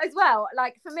think as well,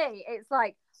 like for me, it's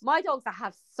like my dogs that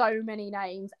have so many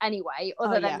names anyway,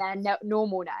 other than their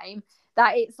normal name,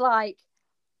 that it's like,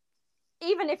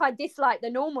 even if I dislike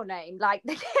the normal name, like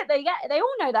they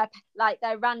all know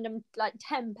their random like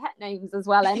 10 pet names as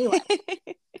well anyway.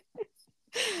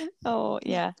 Oh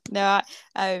yeah, no,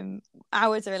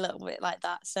 ours are a little bit like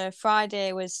that. So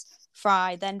Friday was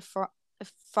Fry, then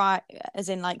Fry as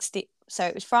in like so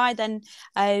it was Fry, then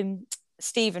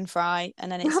Stephen Fry,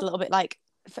 and then it's a little bit like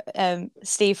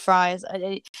Steve Fry's.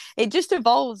 It just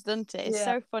evolves, doesn't it? It's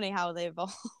so funny how they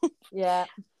evolve. Yeah.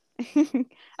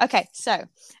 Okay, so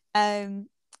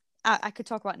I could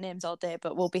talk about names all day,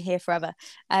 but we'll be here forever.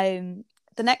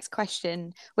 The next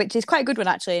question, which is quite a good one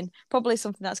actually, and probably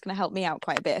something that's going to help me out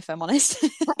quite a bit if I'm honest.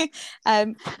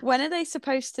 When are they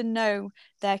supposed to know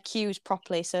their cues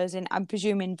properly? So as in, I'm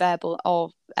presuming verbal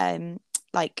or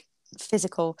like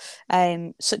physical,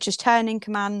 such as turning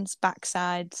commands,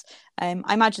 backsides.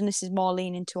 I imagine this is more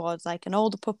leaning towards like an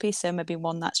older puppy, so maybe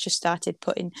one that's just started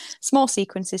putting small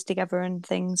sequences together and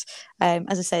things.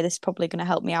 As I say, this is probably going to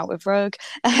help me out with Rogue.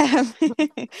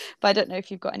 But I don't know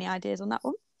if you've got any ideas on that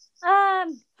one. So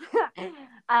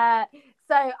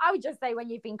I would just say when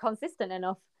you've been consistent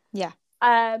enough. Yeah.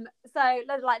 So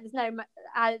like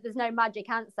there's no magic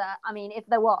answer. I mean, if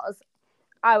there was,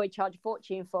 I would charge a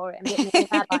fortune for it and be a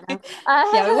millionaire by now.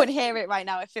 Yeah, we wouldn't hear it right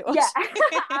now if it was.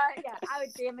 I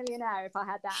would be a millionaire if I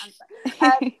had that answer.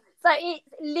 So it's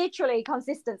literally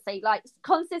consistency. Like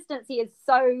consistency is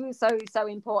so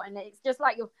important. It's just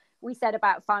like we said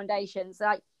about foundations.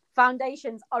 Like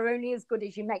foundations are only as good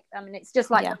as you make them, and it's just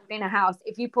like building a house.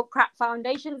 If you put crap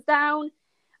foundations down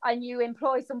and you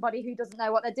employ somebody who doesn't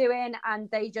know what they're doing and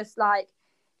they just like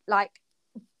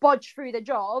bodge through the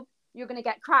job, you're going to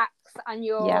get cracks and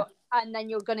and then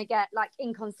you're going to get like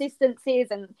inconsistencies,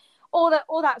 and all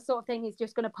that sort of thing is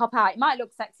just going to pop out. It might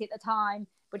look sexy at the time,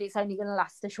 but it's only going to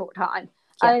last a short time.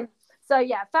 So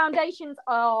yeah, foundations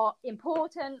are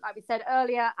important, like we said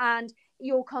earlier, and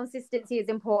your consistency is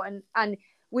important. And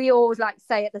we always like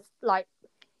say at this, like,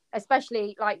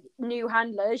 especially like new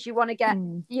handlers, you want to get,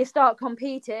 you start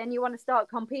competing,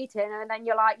 and then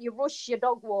you're like, you rush your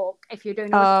dog walk if you're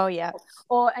doing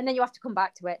and then you have to come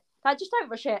back to it. Like, just don't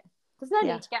rush it. There's no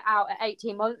need to get out at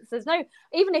 18 months. There's no,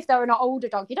 even if they're an older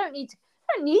dog, you don't need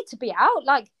to be out.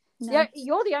 Like,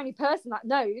 you're the only person that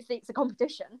knows it's a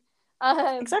competition.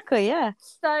 Exactly, yeah.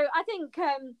 So I think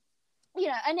you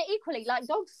know, and equally, like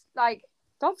dogs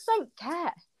don't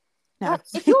care. No. Like,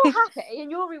 if you're happy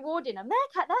and you're rewarding them,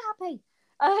 they're happy.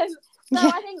 I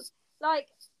think like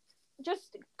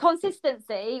just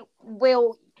consistency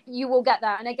you will get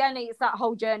that. And again, it's that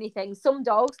whole journey thing. Some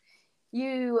dogs,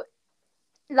 you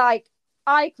like,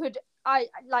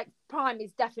 Prime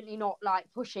is definitely not like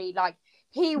pushy. Like,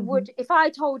 he would, if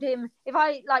I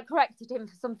like corrected him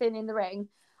for something in the ring,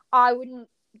 I wouldn't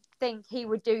think he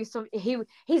would do some.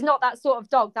 He's not that sort of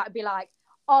dog that would be like,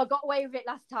 oh, I got away with it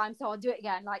last time, so I'll do it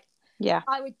again. Like,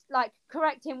 I would like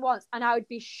correct him once, and I would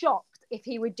be shocked if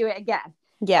he would do it again.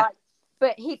 Yeah. Like,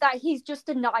 but he's just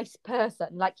a nice person.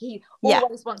 Like, he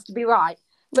always wants to be right.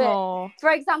 But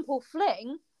for example,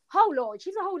 Fling, oh Lord,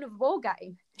 she's a whole other ball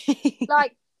game.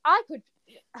 Like,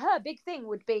 her big thing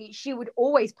would be, she would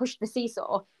always push the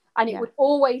seesaw, and it would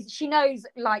always, she knows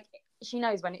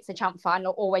when it's a champ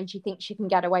final or when she thinks she can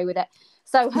get away with it.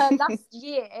 So her last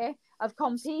year of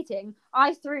competing,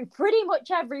 I threw pretty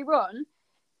much every run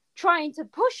trying to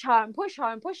push her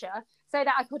so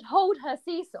that I could hold her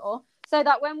seesaw, so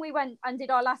that when we went and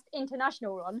did our last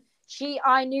international run,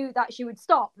 I knew that she would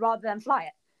stop rather than fly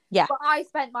it. Yeah. But I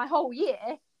spent my whole year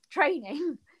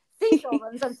training seesaw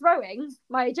runs and throwing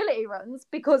my agility runs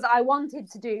because I wanted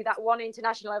to do that one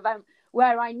international event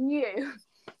where I knew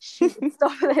she would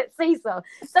stop at seesaw.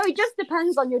 So it just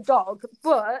depends on your dog.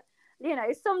 But, you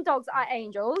know, some dogs are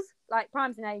angels, like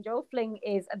Prime's an angel, Fling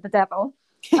is the devil.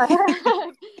 So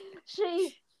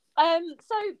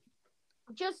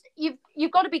just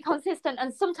you've got to be consistent,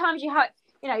 and sometimes you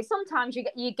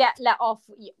get let off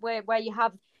where you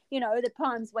have, you know, the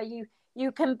times where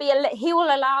you can be he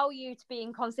will allow you to be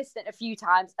inconsistent a few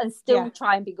times and still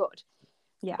try and be good.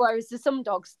 Yeah. Whereas for some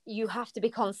dogs, you have to be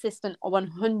consistent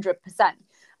 100%.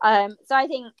 So I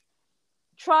think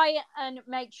try and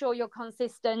make sure you're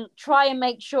consistent. Try and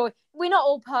make sure we're not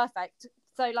all perfect.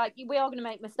 So like, we are going to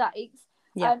make mistakes.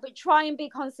 But try and be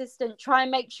consistent. Try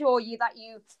and make sure that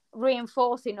you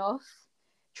reinforce enough.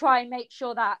 Try and make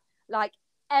sure that like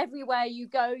everywhere you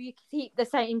go, you keep the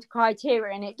same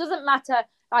criteria. And it doesn't matter.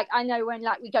 Like, I know when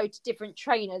like we go to different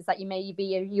trainers that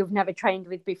you've never trained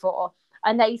with before,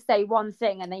 and they say one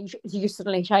thing and then you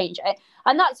suddenly change it.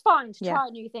 And that's fine to try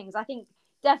new things. I think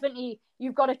definitely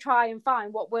you've got to try and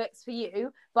find what works for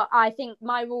you. But I think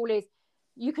my rule is,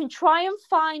 you can try and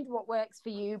find what works for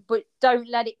you, but don't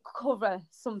let it cover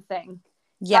something.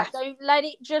 Yeah. Like,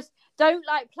 don't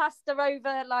like plaster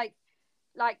over, like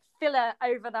filler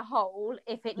over the hole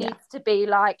if it needs to be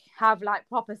like, have like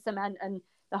proper cement and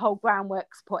the whole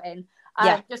groundwork's put in.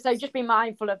 Just be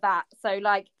mindful of that. So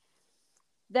like,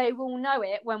 they will know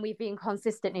it when we've been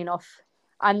consistent enough.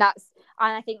 And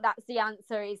I think that's the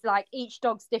answer, is like, each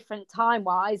dog's different time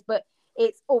wise, but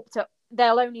it's up to,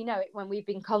 they'll only know it when we've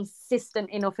been consistent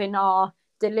enough in our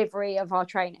delivery of our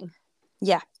training.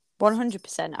 Yeah,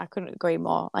 100%. I couldn't agree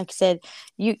more. Like I said,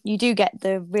 you do get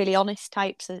the really honest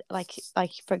types, like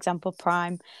for example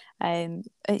Prime,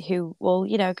 who will,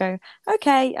 you know, go,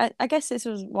 okay, I guess this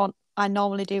was what I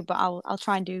normally do, but I'll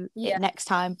try and do it next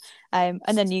time. And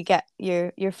then you get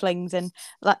your Flings, and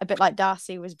like, a bit like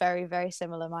Darcy was very, very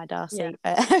similar. My Darcy,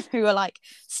 who were like,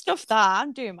 stuff that,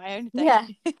 I'm doing my own thing. Yeah,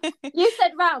 you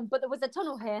said round, but there was a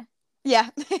tunnel here. Yeah.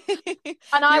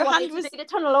 And I wanted to do the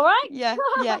tunnel, all right? Yeah.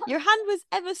 Your hand was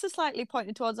ever so slightly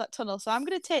pointed towards that tunnel, so I'm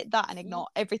going to take that and ignore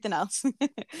everything else.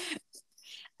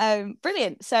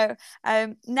 Brilliant. So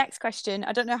next question.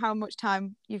 I don't know how much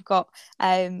time you've got,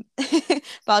 but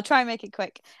I'll try and make it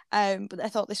quick. But I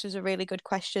thought this was a really good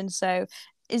question. So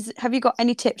have you got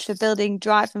any tips for building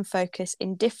drive and focus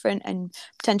in different and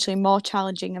potentially more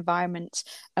challenging environments?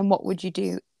 And what would you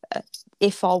do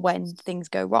if or when things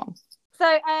go wrong? So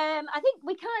I think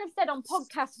we kind of said on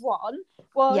podcast 1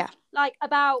 was like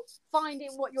about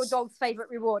finding what your dog's favourite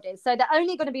reward is. So they're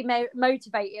only going to be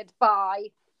motivated by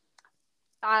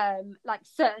like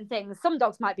certain things. Some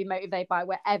dogs might be motivated by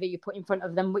whatever you put in front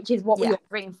of them, which is what we're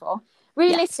trained for.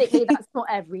 Realistically, that's not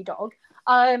every dog.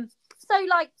 So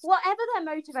like, whatever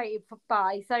they're motivated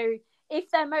by. So if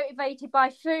they're motivated by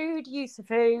food, use the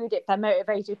food. If they're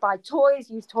motivated by toys,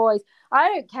 use toys. I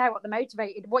don't care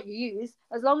what you use,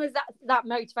 as long as that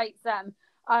motivates them.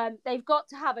 They've got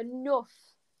to have enough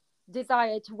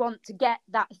desire to want to get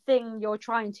that thing you're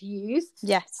trying to use.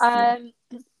 Yes. So,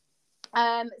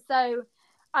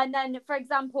 and then, for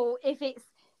example, if it's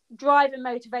drive and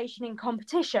motivation in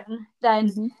competition,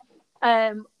 then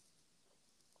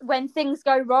when things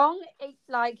go wrong, it's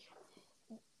like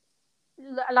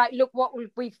look what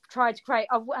we've tried to create.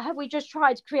 Have we just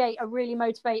tried to create a really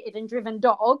motivated and driven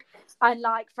dog? And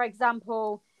like, for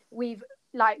example, we've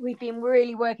been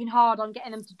really working hard on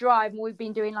getting them to drive, and we've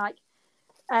been doing like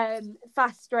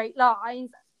fast straight lines,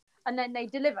 and then they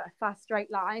deliver fast straight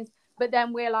lines, but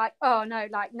then we're like, oh no,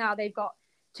 like now they've got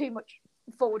too much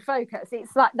forward focus.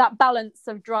 It's like that balance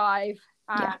of drive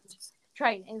and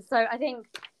training. So I think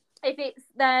if it's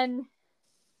then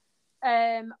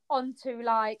onto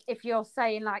like, if you're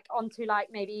saying like onto like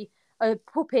maybe a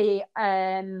puppy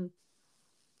on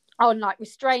like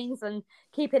restraints and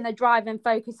keeping the drive and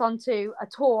focus onto a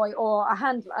toy or a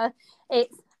handler,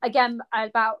 it's again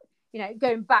about, you know,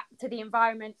 going back to the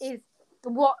environment. Is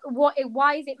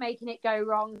why is it making it go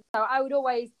wrong? So I would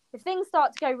always, if things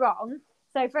start to go wrong,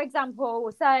 so for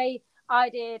example, say I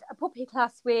did a puppy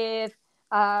class with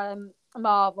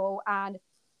Marvel, and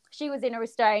she was in a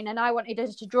restraint, and I wanted her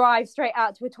to drive straight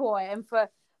out to a toy, and for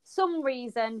some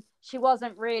reason she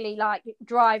wasn't really like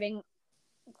driving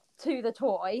to the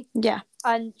toy,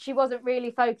 and she wasn't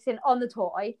really focusing on the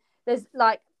toy. There's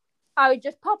like, I would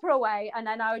just pop her away, and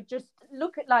then I would just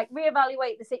look at, like,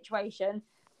 reevaluate the situation.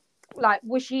 Like,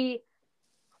 was she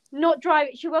not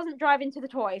driving? She wasn't driving to the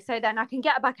toy, so then I can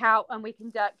get her back out, and we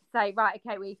can say, right,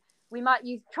 okay, we might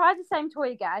try the same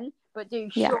toy again, but do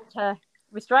shorter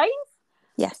restraints.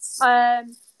 Yes.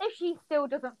 If she still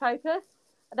doesn't focus,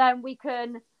 then we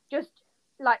can just,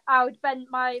 like,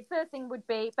 my first thing would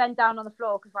be bend down on the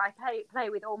floor, because I play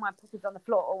with all my puppies on the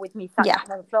floor, or with me sat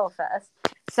down on the floor first.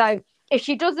 So if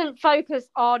she doesn't focus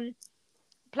on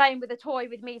playing with a toy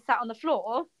with me sat on the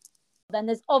floor, then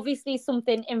there's obviously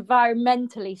something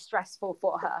environmentally stressful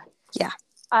for her.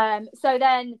 So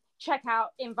then check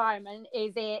out environment.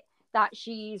 Is it that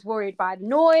she's worried by the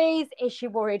noise? Is she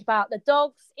worried about the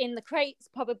dogs in the crates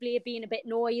probably being a bit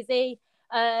noisy?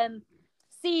 I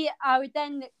would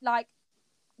then like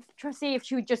to see if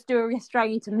she would just do a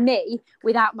restraint to me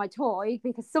without my toy,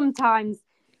 because sometimes,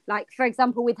 like, for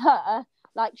example, with her,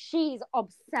 like, she's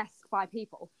obsessed by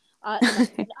people.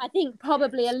 I think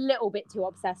probably a little bit too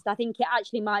obsessed. I think it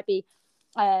actually might be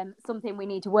something we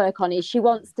need to work on, is she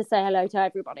wants to say hello to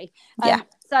everybody.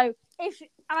 So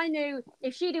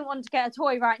if she didn't want to get a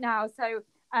toy right now, so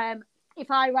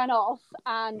if I ran off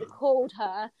and called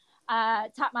her,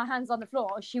 tap my hands on the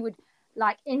floor, she would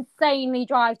like insanely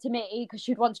drive to me, because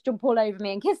she'd want to jump all over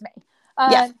me and kiss me.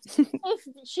 If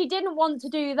she didn't want to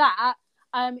do that,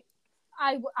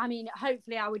 I mean,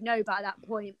 hopefully I would know by that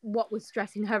point what was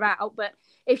stressing her out. But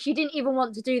if she didn't even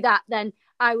want to do that, then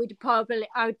I would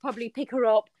probably pick her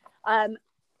up,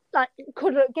 like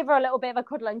give her a little bit of a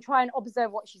cuddle and try and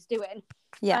observe what she's doing.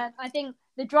 I think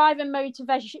the drive and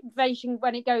motivation,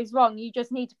 when it goes wrong, you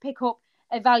just need to pick up,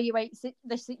 evaluate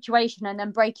the situation, and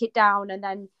then break it down, and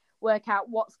then work out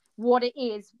what it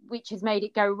is which has made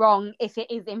it go wrong, if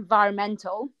it is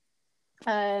environmental.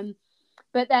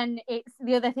 But then it's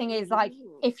the other thing is, like,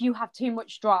 if you have too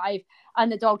much drive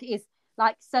and the dog is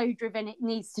like so driven, it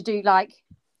needs to do like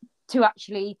to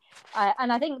actually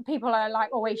and I think people are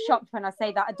like always shocked when I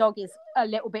say that a dog is a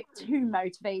little bit too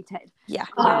motivated.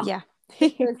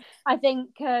 Because I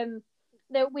think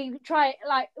that we try,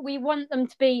 like, we want them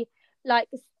to be like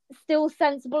still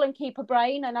sensible and keep a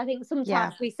brain, and I think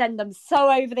sometimes we send them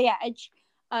so over the edge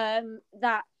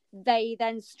that they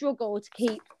then struggle to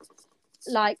keep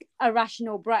like a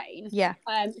rational brain. So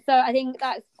I think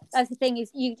that's the thing, is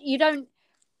you don't,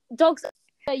 dogs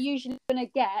are usually going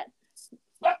to get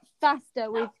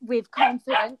faster with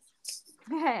confidence.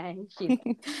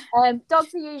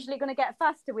 Dogs are usually going to get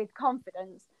faster with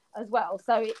confidence as well.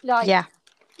 So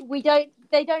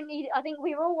they don't need, I think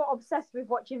we're all obsessed with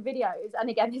watching videos,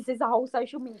 and again, this is a whole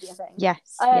social media thing.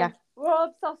 We're all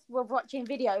obsessed with watching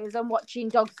videos and watching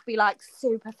dogs be like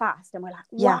super fast, and we're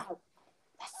like, wow,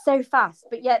 they're so fast.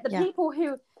 But yet the people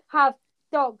who have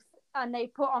dogs and they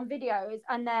put on videos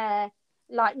and they're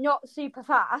like not super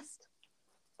fast,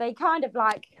 they kind of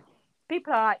like,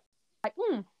 people are like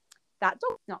that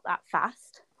dog's not that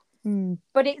fast.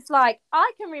 But it's like,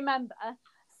 I can remember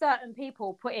certain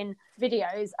people putting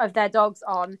videos of their dogs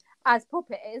on as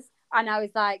puppies, and I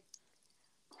was like,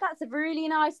 that's a really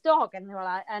nice dog, and they were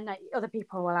like, and other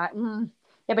people were like,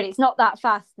 yeah, but it's not that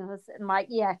fast. And I'm like,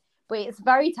 yeah, but it's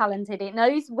very talented. It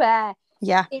knows where.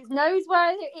 Yeah. It knows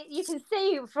where you can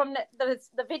see from the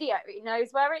video. It knows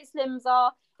where its limbs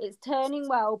are. It's turning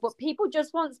well, but people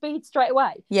just want speed straight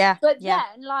away. Yeah. But yeah.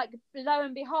 then, like, lo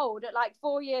and behold, at like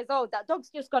 4 years old, that dog's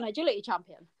just gone agility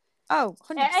champion. Oh,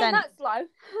 100%. Ain't that slow?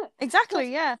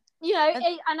 Exactly. Yeah. You know,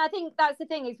 and I think that's the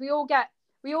thing is we all get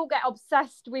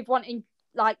obsessed with wanting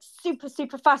like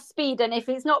super fast speed, and if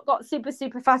it's not got super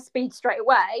fast speed straight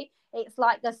away, it's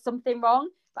like there's something wrong.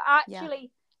 But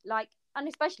actually, like, and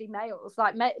especially males,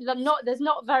 like there's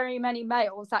not very many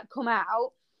males that come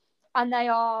out and they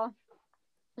are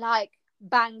like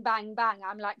bang bang bang.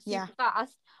 I'm like super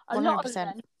fast. A 100%. lot of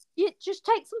them, it just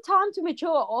takes some time to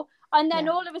mature, and then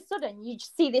all of a sudden you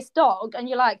just see this dog, and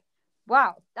you're like,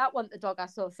 wow, that wasn't the dog I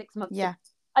saw 6 months ago.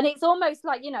 And it's almost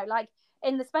like, you know, like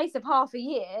in the space of half a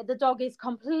year, the dog is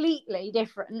completely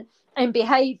different in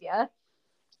behavior.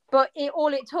 But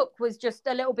all it took was just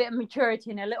a little bit of maturity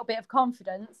and a little bit of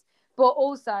confidence, but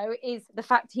also is the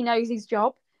fact he knows his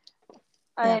job.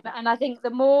 And I think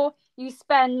the more you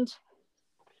spend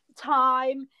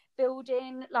time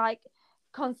building like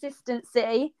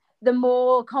consistency, the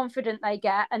more confident they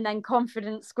get, and then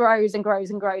confidence grows and grows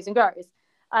and grows and grows.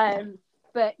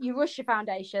 But you rush your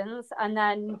foundations, and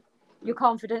then your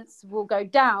confidence will go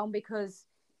down because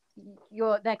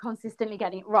they're consistently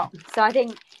getting it wrong. So I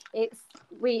think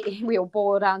we all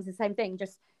boil down to the same thing,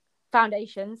 just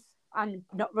foundations and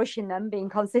not rushing them, being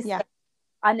consistent.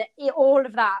 And all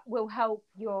of that will help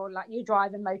your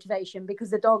drive and motivation,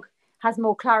 because the dog has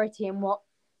more clarity in what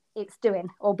it's doing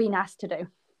or being asked to do.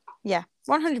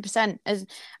 100%. As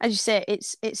you say,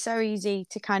 it's so easy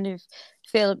to kind of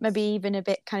feel maybe even a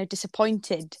bit kind of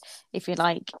disappointed, if you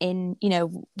like, in, you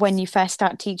know, when you first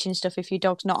start teaching stuff, if your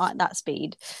dog's not at that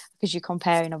speed, because you're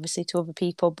comparing obviously to other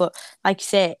people. But like you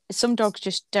say, some dogs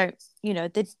just don't, you know,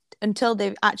 until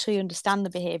they actually understand the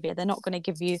behavior, they're not going to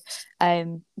give you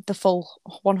the full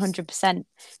 100%.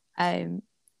 And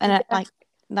like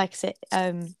I said,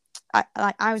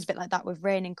 I was a bit like that with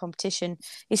Rain in competition.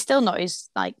 He's still not his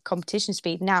like competition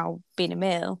speed now, being a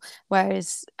male,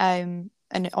 whereas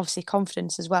and obviously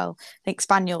confidence as well. I think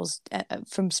spaniels,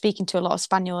 from speaking to a lot of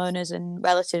spaniel owners and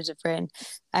relatives of Rain,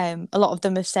 a lot of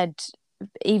them have said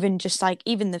even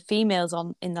the females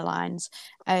in the lines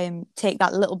take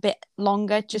that little bit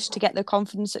longer just to get the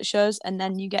confidence it shows, and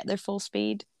then you get their full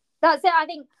speed. That's it. I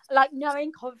think like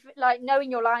knowing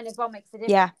your line as well makes a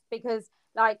difference, because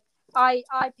like I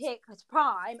picked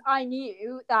Prime. I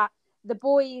knew that the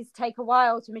boys take a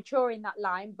while to mature in that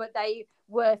line, but they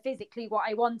were physically what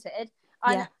I wanted.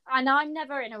 And I'm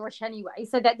never in a rush anyway,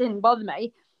 so that didn't bother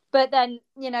me. But then,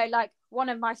 you know, like one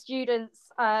of my students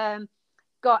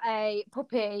got a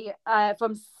puppy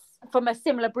from a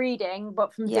similar breeding,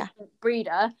 but from different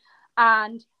breeder,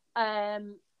 and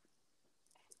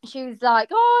she was like,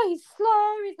 "Oh, he's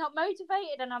slow, he's not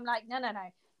motivated," and I'm like, no,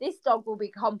 this dog will be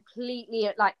completely,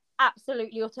 like,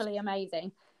 absolutely utterly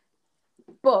amazing.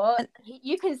 But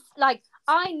you can, like,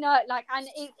 I know, like, and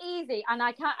it's easy, and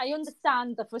I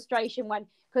understand the frustration when,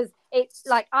 because it's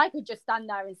like I could just stand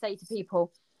there and say to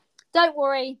people, don't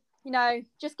worry, you know,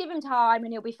 just give him time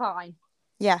and he'll be fine.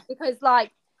 Because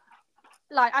like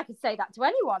I could say that to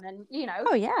anyone, and you know,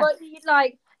 but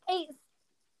like it's,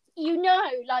 you know,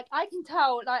 like I can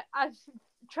tell, like I've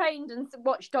trained and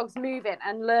watched dogs moving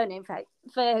and learning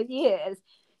for years.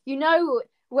 You know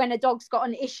when a dog's got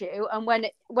an issue, and when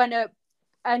a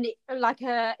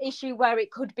issue where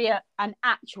it could be an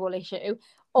actual issue,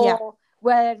 or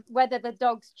whether the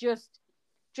dog's just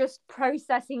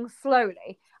processing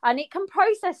slowly. And it can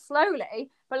process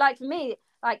slowly, but like for me,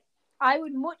 like I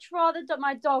would much rather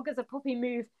my dog as a puppy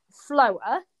move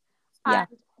slower and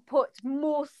put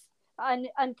more and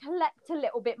collect a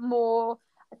little bit more,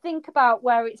 think about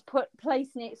where it's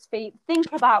placing its feet,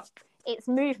 think about its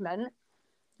movement.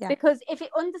 Because if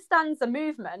it understands the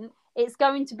movement, it's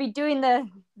going to be doing the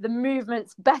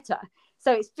movements better.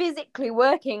 So it's physically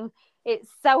working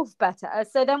itself better.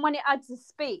 So then when it adds the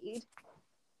speed,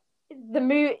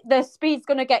 the speed's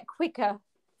going to get quicker,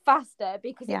 faster,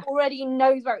 because it already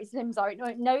knows where its limbs are.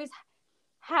 It knows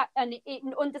how, and it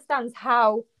understands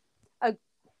how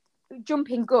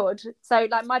jumping good. So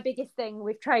like my biggest thing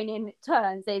with training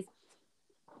turns is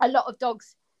a lot of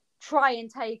dogs try and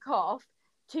take off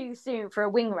too soon for a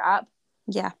wing wrap,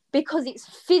 because it's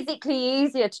physically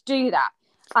easier to do that,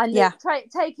 and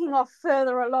taking off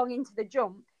further along into the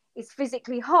jump is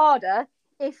physically harder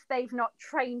if they've not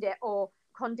trained it or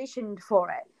conditioned for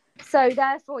it. So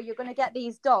therefore you're going to get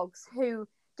these dogs who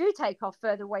do take off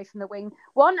further away from the wing,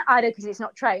 one, either because it's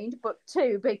not trained, but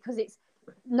two, because it's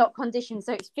not conditioned,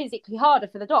 so it's physically harder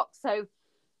for the dog. So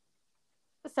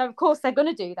of course they're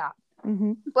going to do that.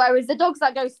 Whereas the dogs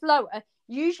that go slower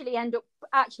usually end up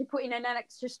actually putting in an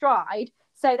extra stride,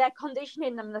 so they're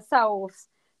conditioning themselves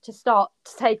to start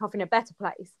to take off in a better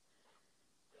place.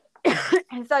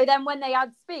 And so then when they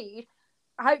add speed,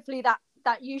 hopefully that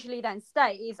usually then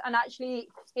stays, and actually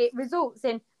it results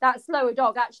in that slower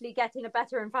dog actually getting a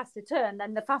better and faster turn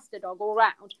than the faster dog all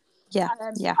round. Yeah.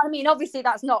 I mean, obviously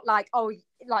that's not like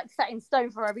set in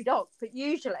stone for every dog, but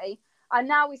usually, and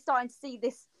now we're starting to see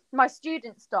this. My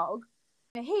student's dog,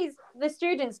 the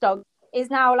student's dog is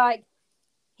now like,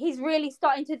 he's really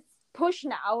starting to push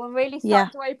now and really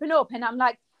starting to open up, and I'm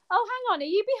like, oh, hang on, are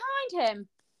you behind him?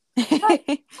 Like,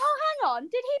 oh, hang on,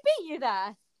 did he beat you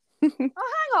there? Oh,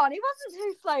 hang on, he wasn't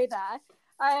too slow there.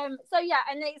 So yeah,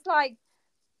 and it's like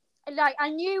I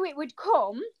knew it would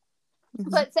come,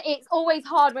 but it's always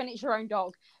hard when it's your own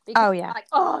dog, because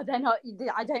they're not,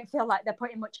 I don't feel like they're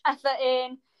putting much effort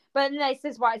in. But this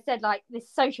is why I said, like, this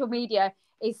social media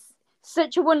is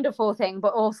such a wonderful thing,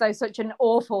 but also such an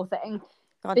awful thing.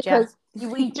 God, because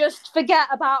we just forget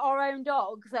about our own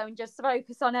dogs and just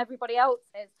focus on everybody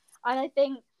else's. And I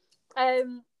think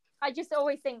I just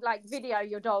always think, like, video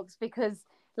your dogs, because,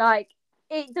 like,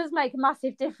 it does make a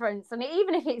massive difference. And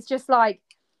even if it's just like,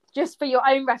 just for your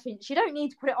own reference, you don't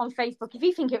need to put it on Facebook. If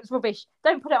you think it was rubbish,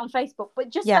 don't put it on Facebook, but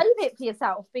just save it for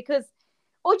yourself, because,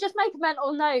 or just make a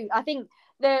mental note. I think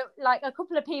there, like, a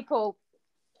couple of people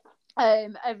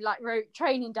have like wrote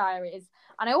training diaries,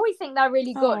 and I always think they're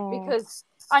really good, because,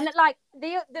 and like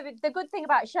the good thing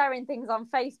about sharing things on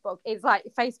Facebook is like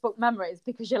Facebook memories,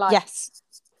 because you're like,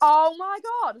 oh my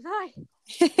God, like,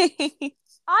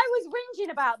 I was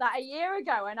whinging about that a year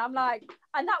ago, and I'm like,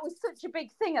 and that was such a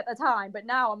big thing at the time, but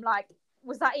now I'm like,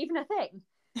 was that even a thing?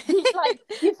 Like,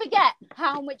 you forget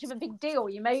how much of a big deal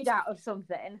you made out of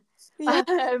something,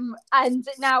 and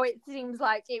now it seems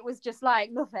like it was just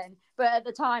like nothing, but at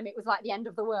the time it was like the end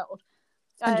of the world.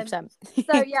 100%.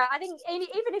 So yeah, I think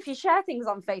even if you share things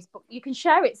on Facebook, you can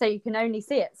share it so you can only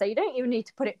see it, so you don't even need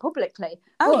to put it publicly.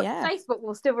 Facebook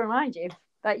will still remind you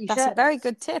that you That's shared a very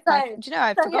good tip. So, do you know,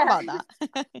 I forgot about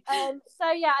that.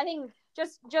 So yeah, I think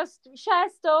just share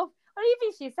stuff, or even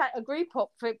if you set a group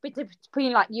up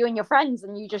between like you and your friends,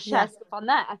 and you just share stuff on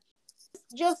there.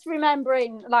 Just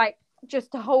remembering, like,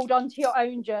 just to hold on to your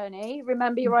own journey.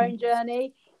 Remember your own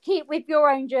journey. Keep with your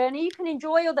own journey. You can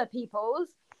enjoy other people's,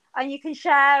 and you can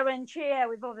share and cheer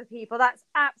with other people. That's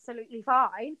absolutely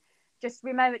fine. Just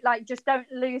remember, like, just don't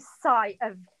lose sight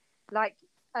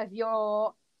of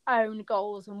your own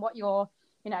goals and what you're,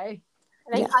 you know.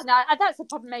 And that's a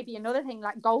problem. Maybe another thing,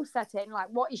 like goal setting. Like,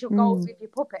 what is your goals with your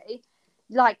puppy?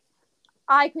 Like,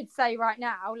 I could say right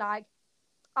now, like,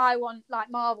 I want, like,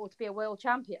 Marvel to be a world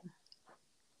champion.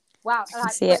 Wow, I can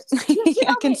see it.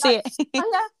 I can see it.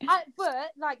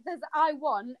 But like, there's I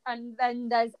want, and then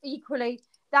there's equally,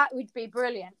 that would be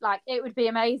brilliant. Like, it would be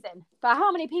amazing. But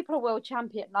how many people are world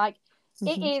champion? Like,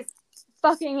 it is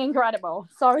fucking incredible.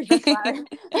 Sorry for swearing.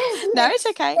 No, it's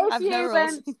okay. I've no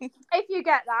rules. If you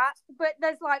get that, but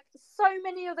there's like so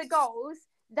many other goals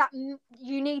that you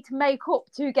need to make up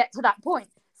to get to that point.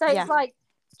 So it's like,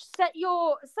 set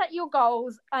your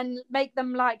goals and make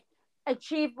them like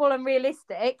achievable and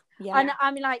realistic. And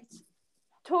I mean, like,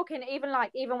 talking even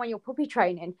when you're puppy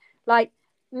training, like,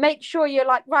 make sure you're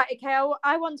like, right, okay,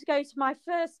 I want to go to my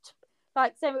first,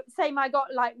 like, say my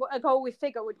got like what a goal with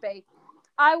Figure would be,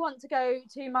 I want to go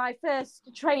to my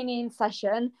first training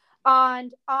session,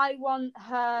 and I want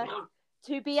her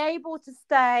to be able to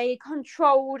stay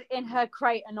controlled in her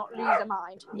crate and not lose her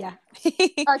mind. Okay,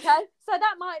 so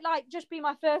that might like just be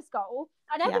my first goal,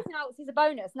 and everything else is a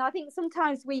bonus. And I think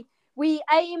sometimes we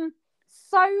aim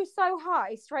so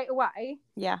high straight away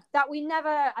that we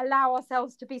never allow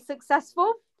ourselves to be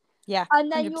successful.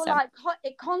 And then 100%. You're like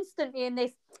constantly in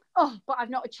this, but I've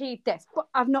not achieved this,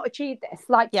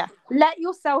 like, let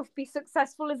yourself be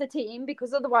successful as a team,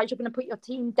 because otherwise you're going to put your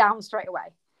team down straight away.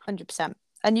 100%.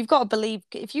 And you've got to believe,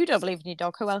 if you don't believe in your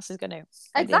dog, who else is going to?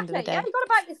 Exactly. You've got to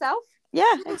back yourself.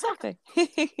 Yeah, exactly.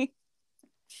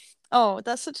 Oh,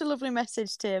 that's such a lovely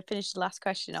message to finish the last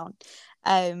question on.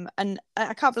 And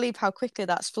I can't believe how quickly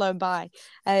that's flown by.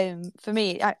 For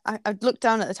me, I looked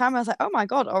down at the time, and I was like, oh my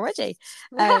God, already.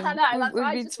 We've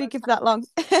been speaking for that long.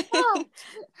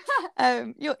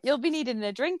 You'll be needing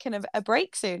a drink and a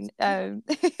break soon.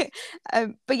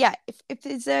 But yeah, if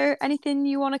is there anything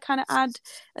you want to kind of add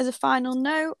as a final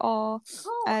note, or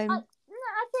I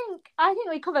think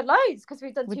we covered loads, because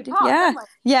we've done two parts.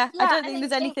 I don't think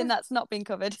there's anything that's not been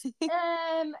covered.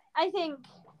 I think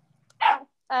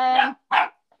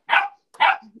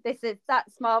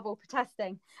that's Marvel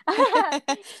protesting.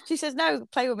 She says, no,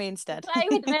 play with me instead. Play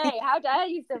with me. How dare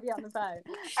you still be on the phone?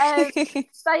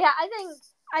 So yeah,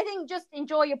 I think just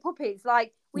enjoy your puppies.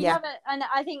 Like we never, and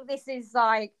I think this is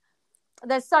like,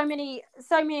 there's so many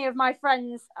of my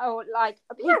friends, or like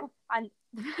people, and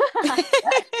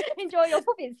enjoy your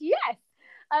puppies. Yes.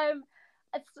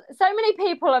 So many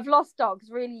people have lost dogs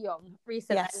really young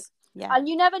recently. Yes. Yeah. And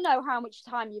you never know how much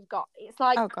time you've got. It's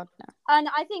like, oh God, no. And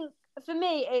I think for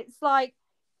me, it's like,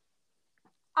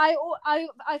 I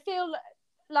feel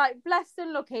like blessed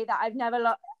and lucky that I've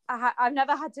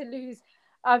never had to lose.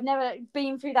 I've never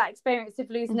been through that experience of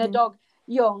losing a dog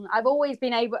young. I've always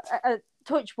been able,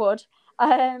 touch wood.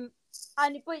 But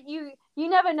you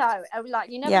never know. Like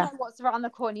you never know what's around the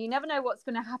corner. You never know what's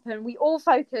going to happen. We all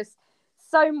focus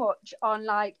so much on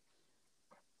like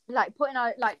putting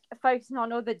out, like focusing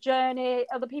on other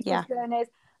people's journeys.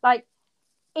 Like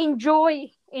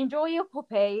enjoy your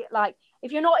puppy. Like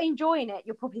if you're not enjoying it,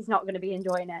 your puppy's not going to be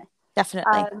enjoying it.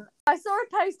 Definitely. I saw a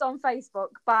post on Facebook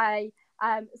by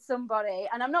somebody,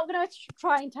 and I'm not going to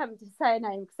try and attempt to say a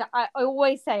name because I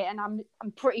always say it, and I'm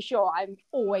pretty sure I'm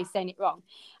always saying it wrong.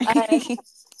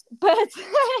 But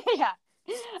yeah.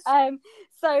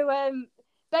 So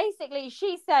basically,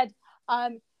 she said,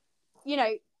 you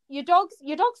know, your dogs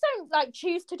don't like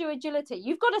choose to do agility.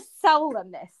 You've got to sell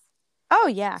them this. Oh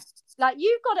yeah. Like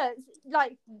you've got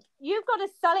to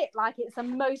sell it like it's the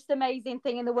most amazing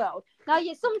thing in the world. Now,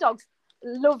 some dogs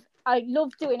I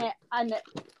love doing it, and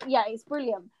yeah, it's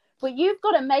brilliant. But you've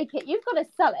got to make it. You've got to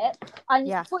sell it. And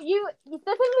but the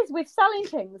thing is, with selling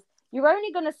things, you're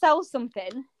only going to sell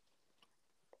something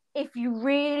if you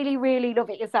really, really love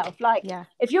it yourself. Like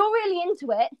if you're really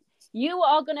into it, you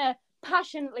are going to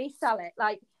passionately sell it.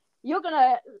 Like you're going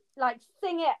to like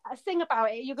sing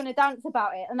about it. You're going to dance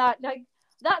about it, and that's going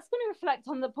to reflect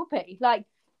on the puppy. Like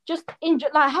just enjoy,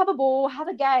 like have a ball, have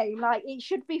a game. Like it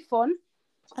should be fun.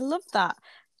 I love that.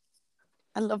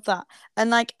 And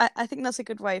like I think that's a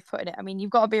good way of putting it. I mean,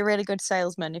 you've got to be a really good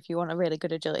salesman if you want a really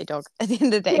good agility dog at the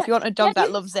end of the day. If you want a dog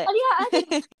that loves it. I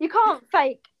think you can't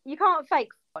fake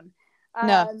fun.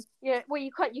 No. Well,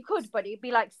 you could, but it'd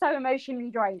be like so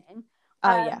emotionally draining.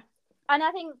 And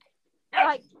I think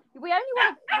like we only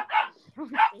want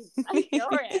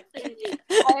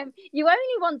you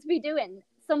only want to be doing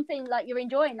something like you're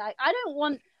enjoying. Like I don't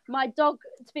want my dog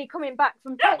to be coming back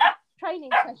from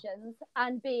training sessions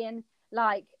and being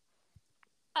like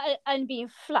and being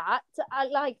flat. I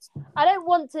don't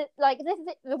want to, like, this is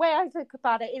the way I think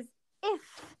about it is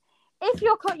if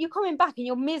you're coming back and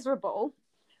you're miserable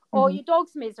or your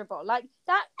dog's miserable, like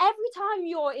that, every time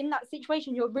you're in that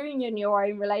situation you're ruining your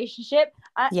own relationship,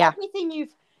 everything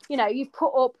you've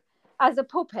put up as a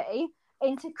puppy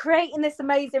into creating this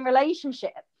amazing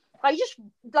relationship. Like just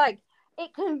like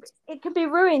it can be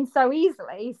ruined so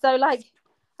easily. So like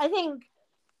I think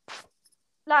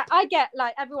like I get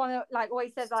like everyone like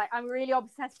always says like I'm really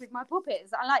obsessed with my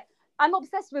puppies, and like I'm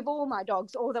obsessed with all my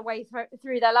dogs all the way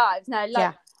through their lives now.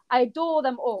 Like I adore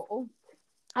them all,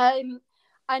 and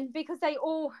because they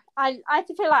all I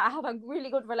feel like I have a really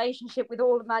good relationship with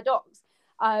all of my dogs,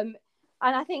 and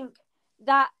I think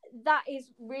that is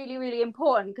really, really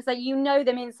important because like, you know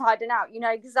them inside and out. You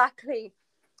know exactly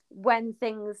when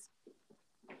things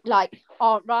like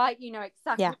aren't right, you know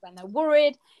exactly when they're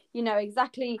worried, you know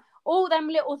exactly all them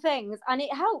little things, and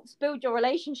it helps build your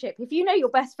relationship. If you know your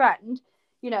best friend,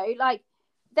 you know, like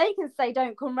they can say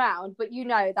don't come round, but you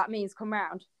know that means come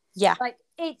round. Like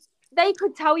they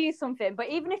could tell you something, but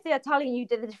even if they're telling you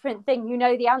the different thing, you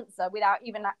know the answer without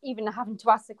even having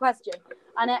to ask the question.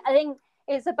 And I think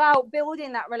it's about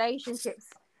building that relationships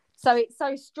so it's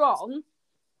so strong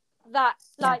that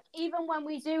like even when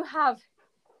we do have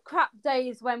crap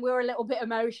days when we're a little bit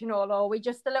emotional or we're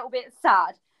just a little bit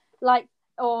sad, like,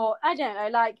 or I don't know,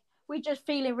 like we're just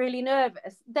feeling really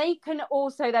nervous, they can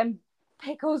also then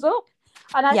pick us up.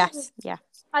 And I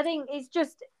think it's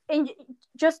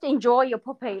just enjoy your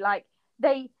puppy. Like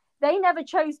they never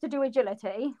chose to do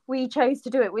agility, we chose to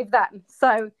do it with them.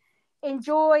 So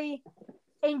enjoy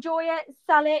it,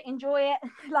 sell it, enjoy it.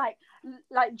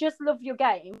 like just love your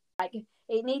game. Like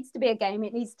it needs to be a game,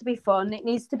 it needs to be fun, it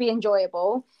needs to be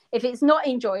enjoyable. If it's not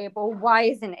enjoyable, why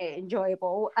isn't it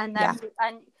enjoyable? And then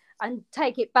and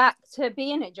take it back to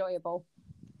being enjoyable.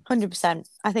 100%.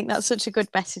 I think that's such a good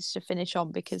message to finish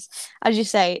on, because as you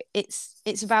say,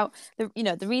 it's about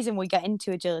the reason we get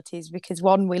into agility is because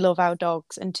one, we love our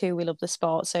dogs, and two, we love the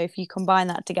sport. So if you combine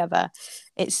that together,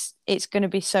 it's going to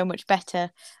be so much better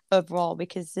overall,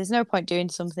 because there's no point doing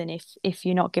something if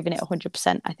you're not giving it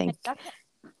 100%, I think. Exactly.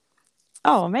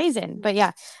 Oh, amazing. But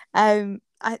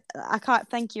I can't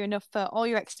thank you enough for all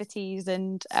your expertise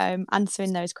and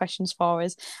answering those questions for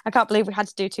us. I can't believe we had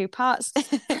to do 2 parts.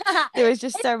 There was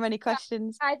just so many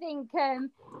questions. I think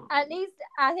at least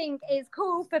I think it's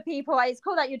cool for people. It's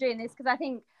cool that you're doing this because I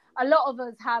think a lot of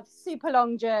us have super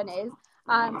long journeys.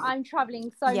 I'm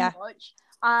traveling so much,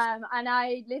 and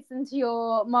I listened to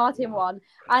your Martin one,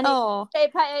 and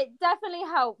it definitely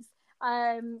helps.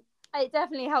 It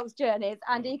definitely helps journeys,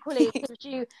 and equally it gives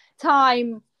you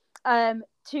time to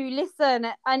listen.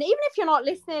 And even if you're not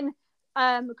listening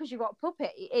because you've got a puppy,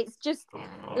 it's just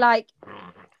like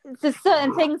there's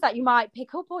certain things that you might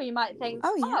pick up, or you might think,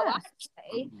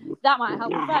 actually, that might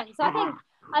help a friend. So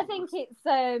I think it's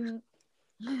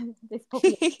this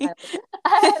puppy.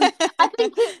 I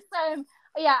think it's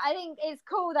I think it's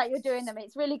cool that you're doing them.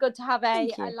 It's really good to have a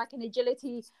like an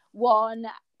agility one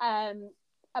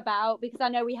about, because I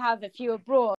know we have a few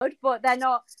abroad, but they're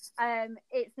not.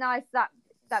 It's nice that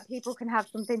people can have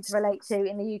something to relate to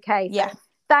in the UK. So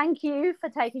thank you for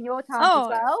taking your time as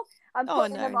well. I'm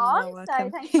putting them on, so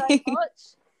thanks very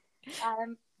much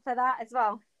for that as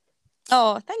well.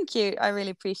 Oh, thank you. I really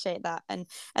appreciate that. And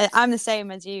I'm the same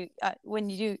as you when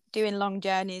you doing long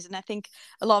journeys. And I think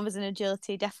a lot of us in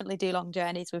agility definitely do long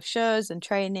journeys with shows and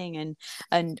training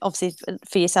and obviously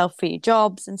for yourself, for your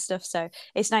jobs and stuff. So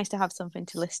it's nice to have something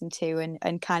to listen to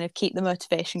and kind of keep the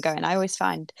motivation going. I always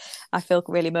find I feel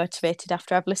really motivated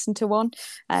after I've listened to one.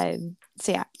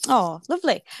 So yeah. Oh,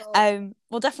 lovely. Cool.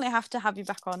 We'll definitely have to have you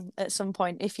back on at some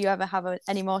point if you ever have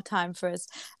any more time for us,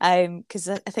 because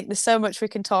I think there's so much we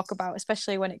can talk about,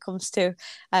 especially when it comes to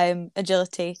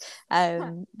agility.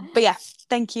 But yeah,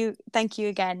 thank you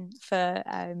again for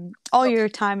all your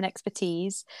time and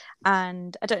expertise.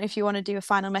 And I don't know if you want to do a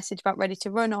final message about Ready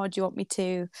to Run, or do you want me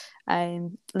to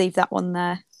leave that one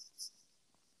there?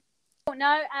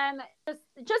 No,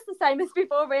 just the same as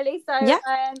before, really. So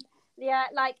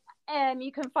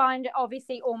you can find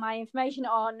obviously all my information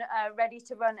on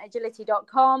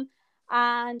readytorunagility.com,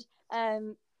 and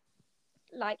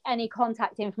like any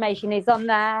contact information is on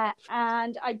there.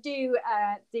 And I do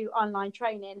online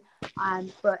training,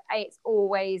 but it's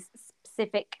always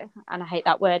specific, and I hate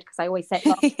that word because I always say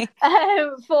it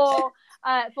wrong,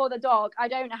 for the dog. I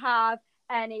don't have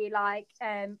any like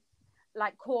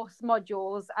course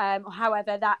modules,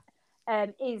 however that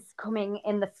is coming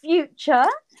in the future.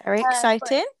 Very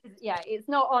exciting. It's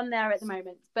not on there at the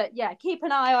moment, but keep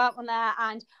an eye out on there,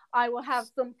 and I will have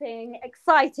something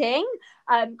exciting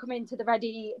coming to the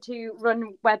Ready to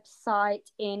Run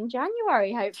website in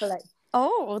January, hopefully.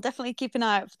 Oh, we'll definitely keep an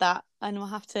eye out for that, and we'll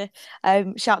have to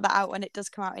shout that out when it does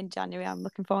come out in January. I'm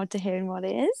looking forward to hearing what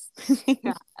it is.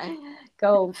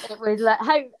 Cool. It was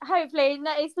hopefully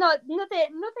it's not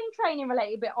nothing training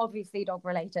related, but obviously dog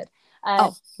related.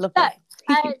 Lovely. But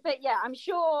I'm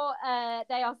sure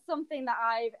they are something that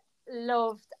I've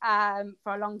loved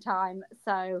for a long time.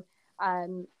 So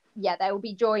they will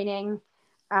be joining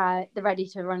the Ready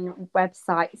to Run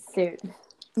website soon.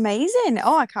 Amazing.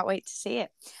 Oh, I can't wait to see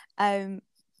it.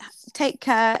 Take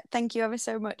care. Thank you ever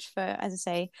so much for, as I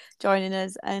say, joining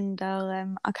us, and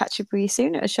I'll catch up with you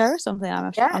soon at a show or something.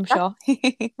 I'm sure.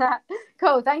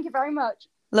 Cool. Thank you very much.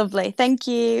 Lovely. Thank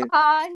you. Bye.